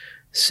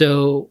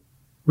 So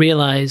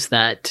realize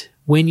that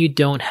when you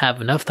don't have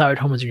enough thyroid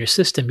hormones in your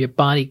system, your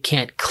body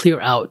can't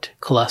clear out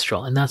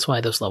cholesterol, and that's why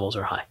those levels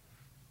are high.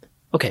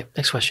 Okay,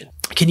 next question.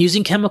 Can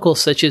using chemicals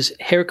such as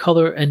hair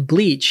color and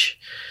bleach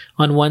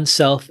on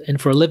oneself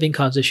and for a living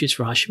cause issues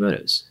for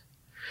Hashimoto's?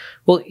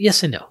 Well,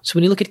 yes and no. So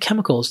when you look at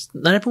chemicals,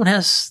 not everyone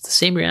has the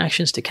same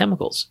reactions to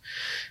chemicals.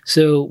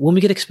 So when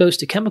we get exposed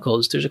to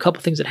chemicals, there's a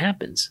couple things that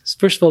happens.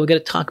 First of all, we got to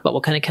talk about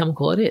what kind of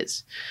chemical it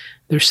is.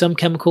 There's some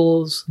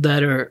chemicals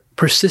that are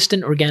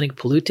persistent organic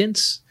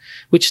pollutants,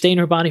 which stay in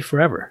our body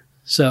forever.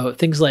 So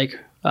things like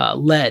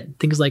lead,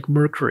 things like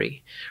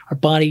mercury. Our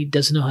body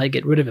doesn't know how to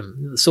get rid of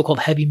them. The so-called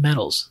heavy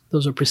metals,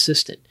 those are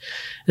persistent.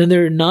 And then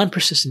there are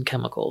non-persistent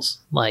chemicals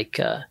like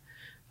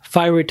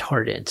fire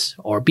retardants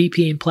or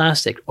BPA in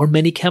plastic or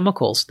many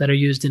chemicals that are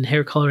used in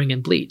hair coloring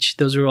and bleach.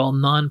 Those are all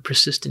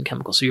non-persistent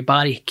chemicals. So your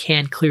body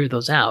can clear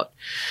those out.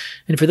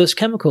 And for those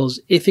chemicals,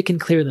 if it can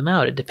clear them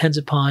out, it depends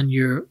upon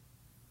your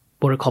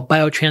what are called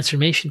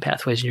biotransformation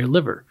pathways in your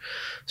liver.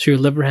 So your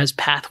liver has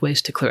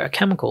pathways to clear out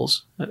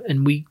chemicals.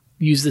 And we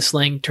use the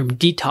slang term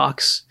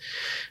detox,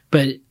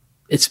 but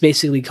it's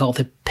basically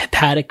called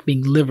hepatic,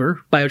 being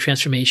liver,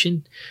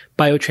 biotransformation.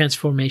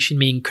 Biotransformation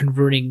meaning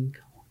converting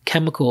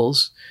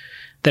chemicals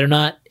that are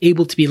not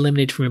able to be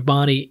eliminated from your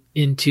body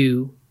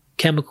into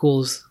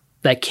chemicals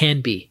that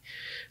can be.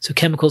 So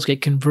chemicals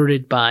get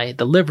converted by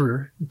the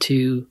liver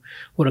to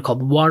what are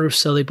called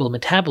water-soluble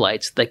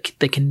metabolites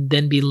that can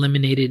then be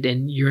eliminated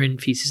in urine,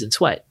 feces, and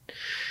sweat.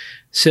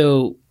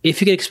 So if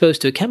you get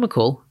exposed to a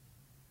chemical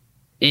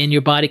and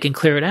your body can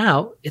clear it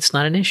out, it's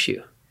not an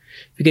issue.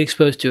 If you get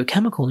exposed to a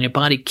chemical and your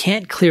body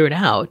can't clear it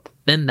out,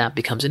 then that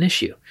becomes an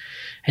issue.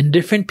 And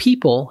different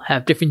people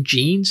have different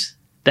genes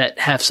that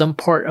have some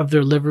part of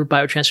their liver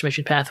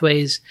biotransformation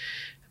pathways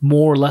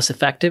more or less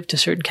effective to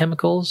certain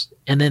chemicals.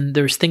 And then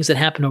there's things that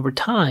happen over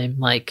time,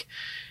 like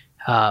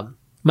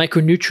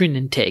micronutrient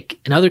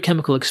intake and other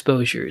chemical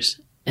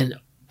exposures and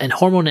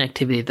hormone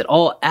activity that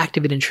all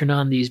activate and turn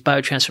on these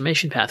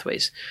biotransformation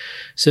pathways.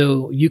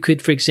 So you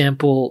could, for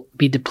example,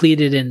 be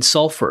depleted in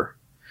sulfur,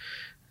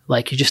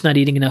 like you're just not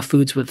eating enough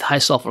foods with high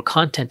sulfur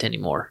content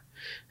anymore.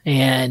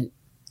 And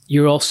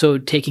you're also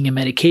taking a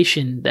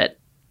medication that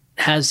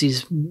has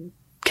these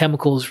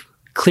chemicals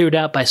cleared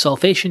out by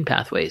sulfation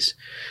pathways.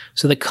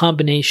 So the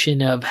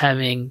combination of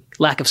having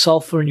lack of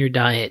sulfur in your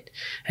diet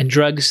and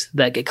drugs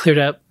that get cleared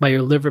out by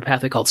your liver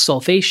pathway called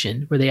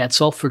sulfation, where they add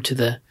sulfur to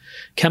the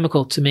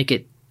chemical to make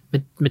it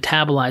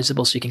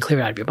metabolizable so you can clear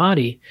it out of your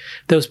body,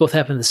 those both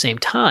happen at the same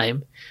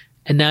time.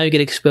 And now you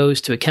get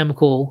exposed to a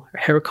chemical, or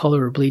hair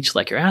color, or bleach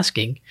like you're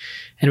asking,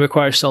 and it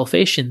requires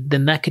sulfation,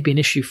 then that could be an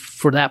issue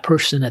for that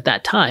person at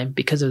that time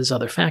because of those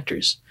other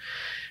factors.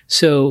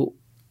 So,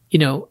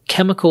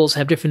 chemicals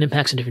have different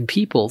impacts on different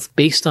people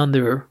based on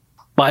their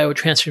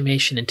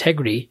biotransformation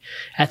integrity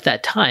at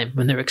that time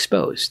when they're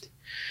exposed.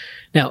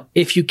 Now,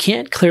 if you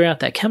can't clear out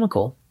that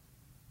chemical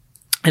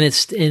and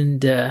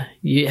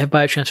you have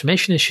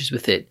biotransformation issues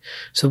with it,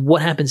 so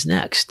what happens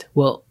next?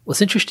 Well,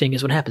 what's interesting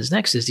is what happens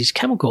next is these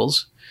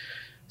chemicals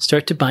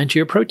start to bind to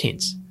your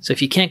proteins. So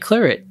if you can't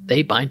clear it,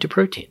 they bind to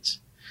proteins.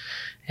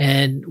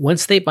 And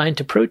once they bind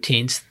to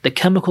proteins, the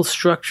chemical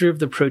structure of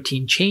the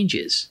protein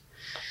changes.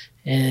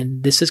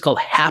 And this is called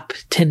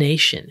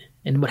haptenation.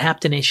 And what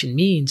haptenation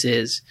means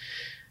is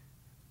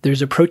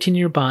there's a protein in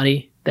your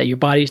body that your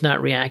body's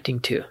not reacting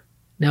to.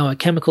 Now, a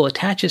chemical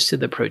attaches to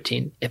the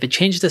protein. If it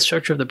changes the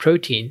structure of the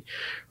protein,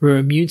 your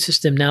immune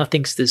system now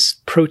thinks this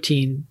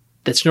protein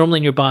that's normally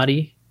in your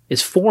body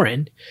is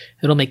foreign.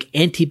 It'll make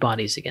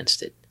antibodies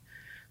against it.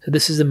 So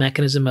this is a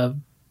mechanism of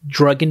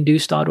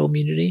drug-induced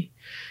autoimmunity.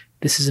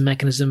 This is a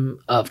mechanism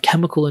of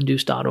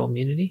chemical-induced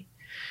autoimmunity.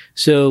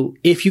 So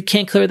if you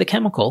can't clear the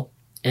chemical,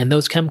 and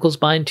those chemicals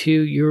bind to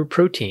your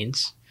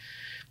proteins,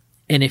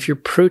 and if your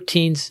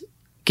proteins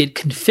get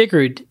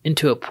configured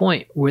into a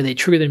point where they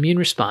trigger the immune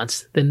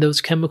response, then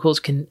those chemicals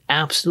can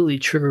absolutely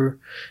trigger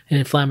an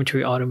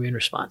inflammatory autoimmune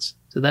response.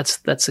 So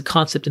that's a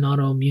concept in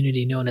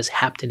autoimmunity known as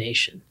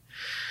haptenation.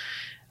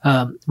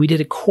 We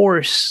did a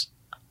course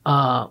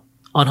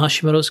on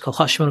Hashimoto's called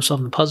Hashimoto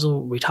Solving the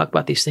Puzzle, where we talk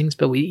about these things,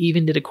 but we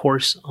even did a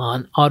course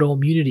on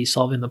autoimmunity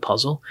solving the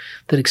puzzle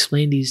that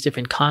explained these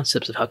different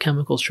concepts of how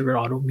chemicals trigger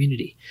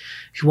autoimmunity.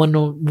 If you want to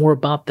know more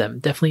about them,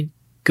 definitely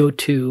go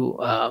to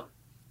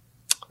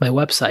my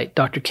website,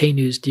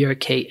 drknews,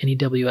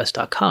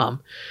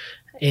 drknews.com,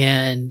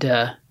 and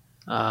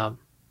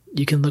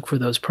you can look for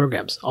those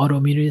programs,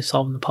 Autoimmunity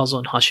Solving the Puzzle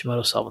and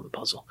Hashimoto Solving the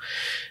Puzzle.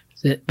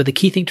 But the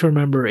key thing to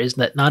remember is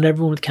that not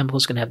everyone with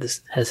chemicals is going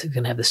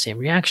to have the same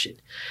reaction.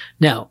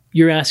 Now,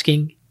 you're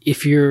asking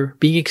if you're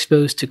being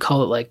exposed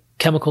to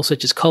chemicals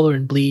such as color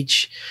and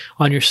bleach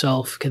on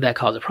yourself, could that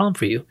cause a problem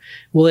for you?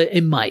 Well,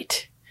 it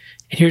might.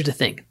 And here's the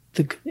thing.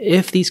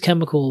 If these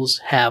chemicals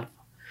have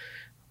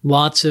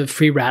lots of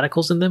free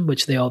radicals in them,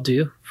 which they all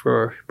do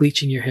for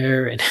bleaching your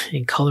hair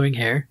and coloring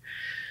hair,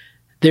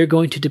 they're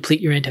going to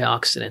deplete your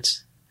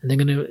antioxidants. And they're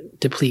going to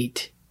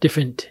deplete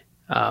different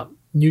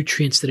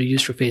nutrients that are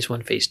used for phase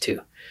 1, phase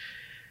 2.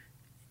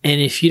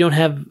 And if you don't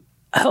have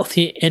a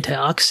healthy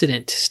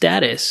antioxidant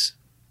status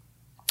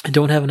and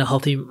don't have enough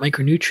healthy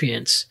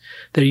micronutrients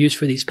that are used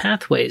for these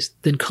pathways,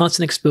 then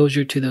constant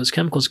exposure to those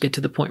chemicals get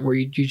to the point where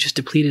you just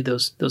depleted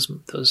those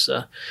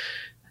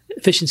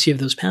efficiency of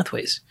those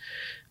pathways.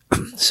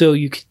 So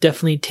you could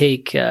definitely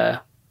take,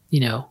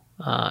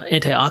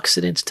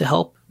 antioxidants to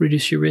help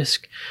reduce your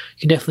risk.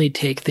 You can definitely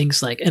take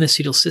things like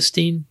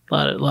N-acetylcysteine.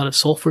 A lot of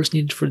sulfur is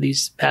needed for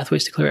these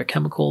pathways to clear out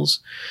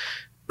chemicals.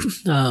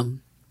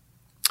 And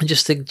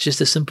just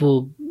a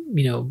simple,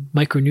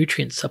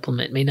 micronutrient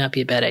supplement may not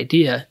be a bad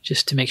idea,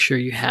 just to make sure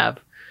you have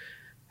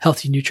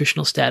healthy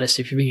nutritional status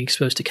if you're being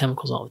exposed to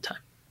chemicals all the time.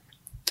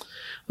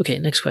 Okay,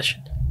 next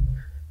question.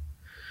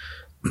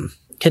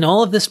 Can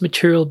all of this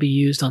material be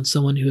used on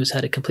someone who has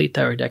had a complete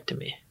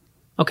thyroidectomy?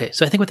 Okay,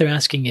 so I think what they're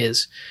asking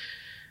is,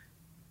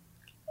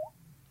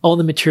 all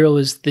the material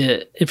is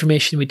the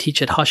information we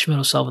teach at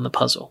Hashimoto Solving the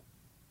Puzzle.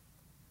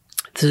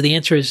 So the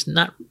answer is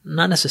not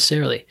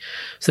necessarily.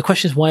 So the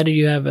question is, why do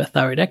you have a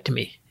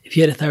thyroidectomy? If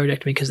you had a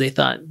thyroidectomy because they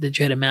thought that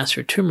you had a mass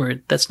or tumor,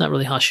 that's not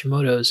really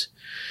Hashimoto's.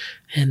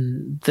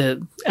 And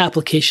the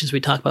applications we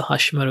talk about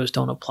Hashimoto's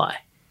don't apply.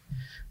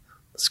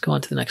 Let's go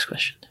on to the next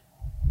question.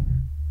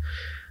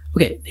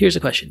 Okay, here's a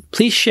question.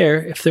 Please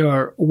share if there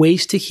are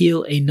ways to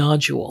heal a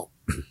nodule.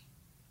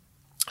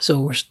 So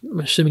we're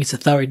assuming it's a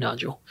thyroid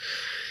nodule.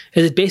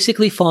 Is it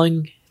basically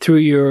following through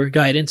your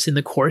guidance in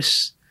the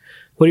course?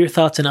 What are your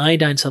thoughts on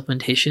iodine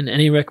supplementation?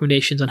 Any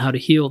recommendations on how to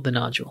heal the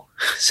nodule?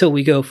 So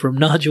we go from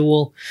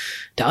nodule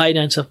to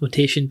iodine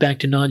supplementation back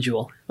to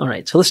nodule. All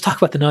right, so let's talk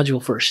about the nodule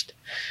first.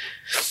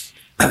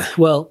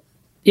 Well,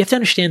 you have to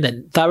understand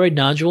that thyroid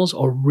nodules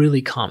are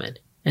really common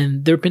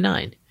and they're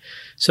benign.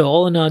 So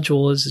all a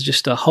nodule is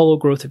just a hollow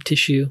growth of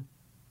tissue.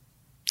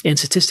 And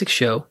statistics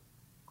show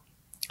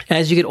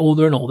as you get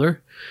older and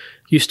older,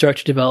 you start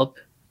to develop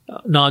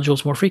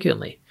nodules more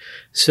frequently.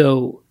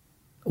 So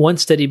one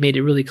study made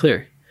it really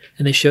clear.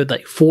 And they showed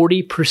like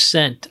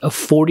 40% of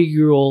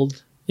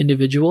 40-year-old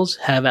individuals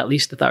have at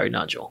least a thyroid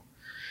nodule.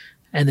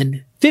 And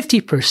then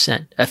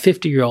 50% of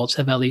 50-year-olds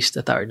have at least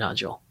a thyroid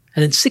nodule.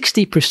 And then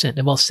 60%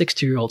 of all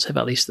 60-year-olds have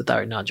at least a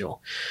thyroid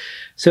nodule.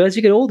 So as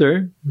you get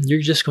older,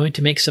 you're just going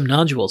to make some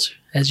nodules.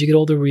 As you get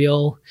older,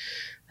 we'll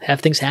have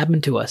things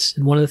happen to us.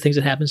 And one of the things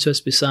that happens to us,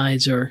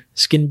 besides our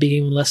skin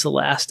being less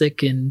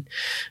elastic and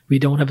we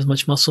don't have as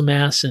much muscle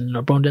mass and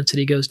our bone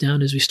density goes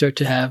down, is we start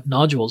to have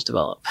nodules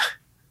develop.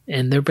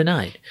 And they're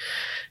benign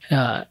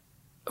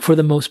for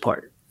the most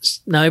part.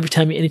 Now,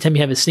 anytime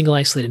you have a single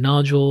isolated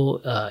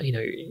nodule,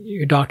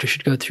 your doctor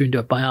should go through and do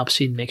a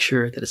biopsy and make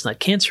sure that it's not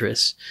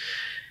cancerous.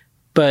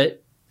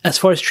 But as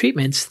far as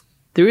treatments,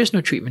 there is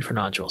no treatment for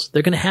nodules.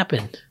 They're going to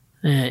happen,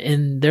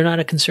 and they're not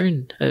a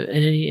concern of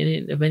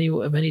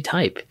any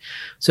type.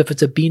 So if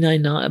it's a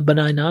benign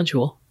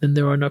nodule, then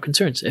there are no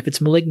concerns. If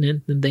it's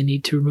malignant, then they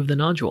need to remove the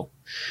nodule.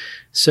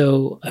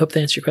 So I hope that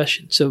answers your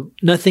question. So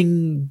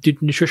nothing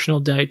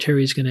nutritional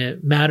dietary is going to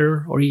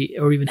matter or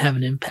even have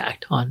an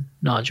impact on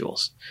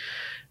nodules.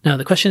 Now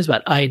the question is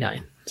about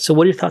iodine. So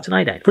what are your thoughts on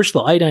iodine? First of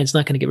all, iodine is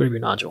not going to get rid of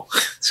your nodule.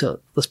 So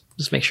let's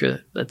just make sure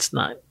that's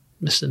not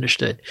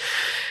misunderstood.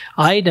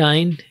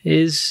 Iodine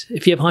is,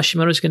 if you have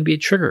Hashimoto, is going to be a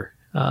trigger.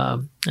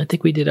 I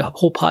think we did a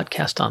whole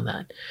podcast on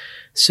that.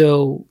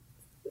 So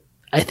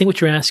I think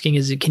what you're asking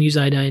is, can you use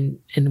iodine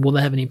and will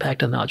that have an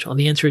impact on the nodule? And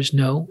the answer is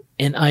no.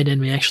 And iodine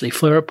may actually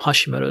flare up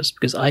Hashimoto's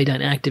because iodine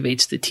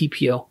activates the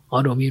TPO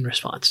autoimmune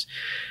response.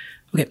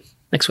 Okay,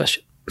 next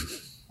question.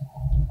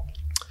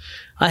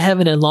 I have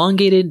an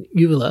elongated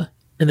uvula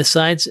and the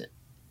sides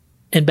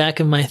and back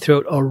of my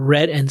throat are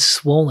red and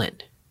swollen.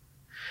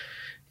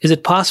 Is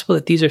it possible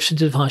that these are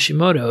symptoms of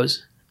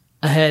Hashimoto's?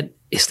 I had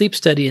a sleep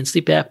study and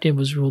sleep apnea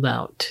was ruled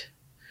out.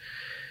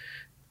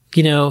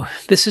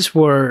 This is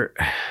where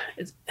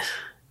it's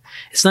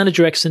not a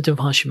direct symptom of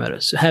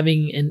Hashimoto's. So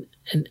having an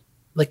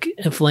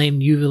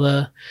inflamed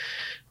uvula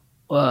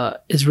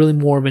is really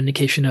more of an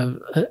indication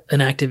of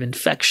an active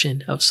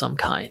infection of some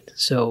kind.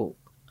 So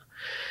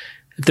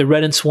if they're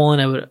red and swollen,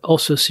 I would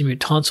also assume your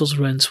tonsils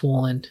are red and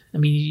swollen. I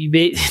mean,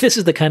 this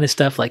is the kind of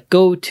stuff like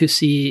go to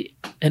see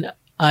an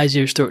eyes,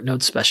 ears, throat,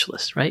 nose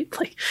specialist, right?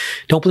 Like,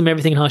 don't blame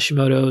everything on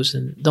Hashimoto's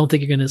and don't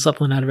think you're going to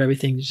supplement out of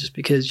everything just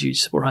because you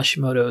support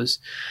Hashimoto's.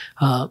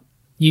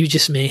 You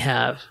just may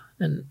have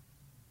an,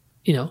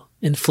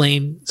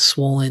 inflamed,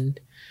 swollen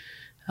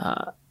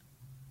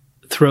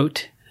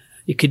throat.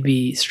 It could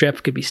be strep,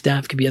 it could be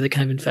staph, it could be other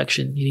kind of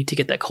infection. You need to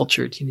get that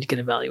cultured. You need to get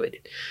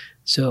evaluated.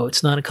 So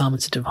it's not a common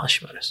symptom of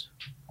Hashimoto's.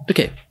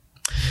 Okay.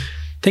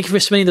 Thank you for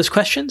submitting those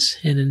questions.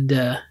 And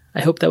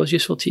I hope that was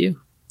useful to you.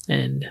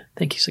 And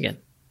thank you again.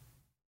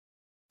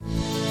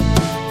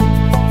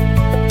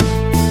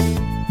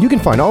 You can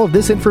find all of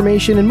this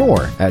information and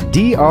more at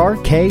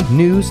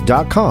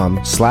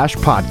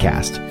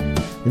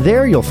drknews.com/podcast.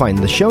 There you'll find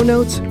the show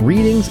notes,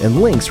 readings,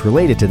 and links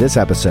related to this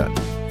episode.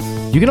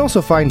 You can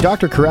also find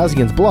Dr.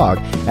 Karazian's blog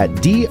at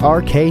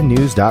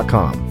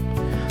drknews.com.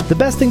 The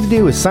best thing to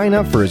do is sign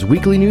up for his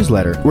weekly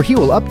newsletter, where he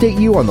will update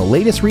you on the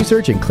latest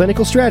research and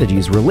clinical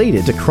strategies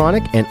related to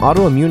chronic and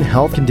autoimmune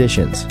health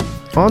conditions.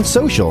 On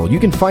social,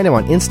 you can find him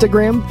on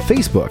Instagram,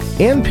 Facebook,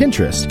 and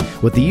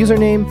Pinterest with the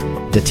username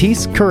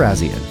Datis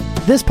Karazian.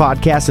 This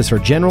podcast is for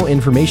general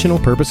informational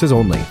purposes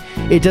only.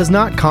 It does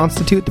not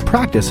constitute the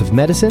practice of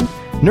medicine,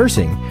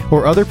 nursing,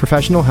 or other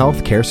professional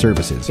health care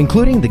services,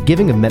 including the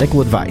giving of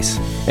medical advice.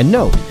 And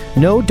note,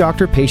 no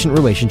doctor-patient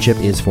relationship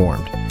is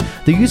formed.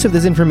 The use of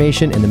this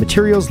information and the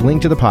materials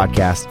linked to the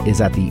podcast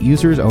is at the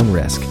user's own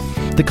risk.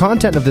 The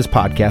content of this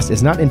podcast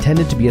is not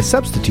intended to be a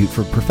substitute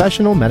for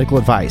professional medical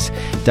advice,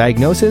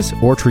 diagnosis,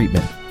 or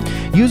treatment.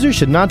 Users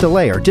should not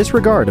delay or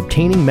disregard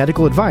obtaining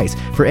medical advice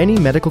for any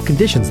medical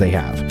conditions they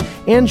have,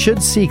 and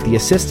should seek the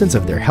assistance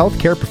of their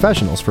healthcare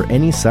professionals for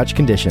any such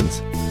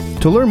conditions.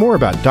 To learn more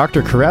about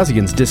Dr.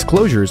 Karazian's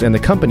disclosures and the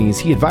companies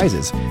he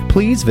advises,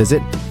 please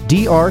visit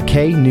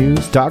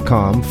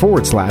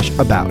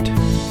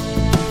drknews.com/about.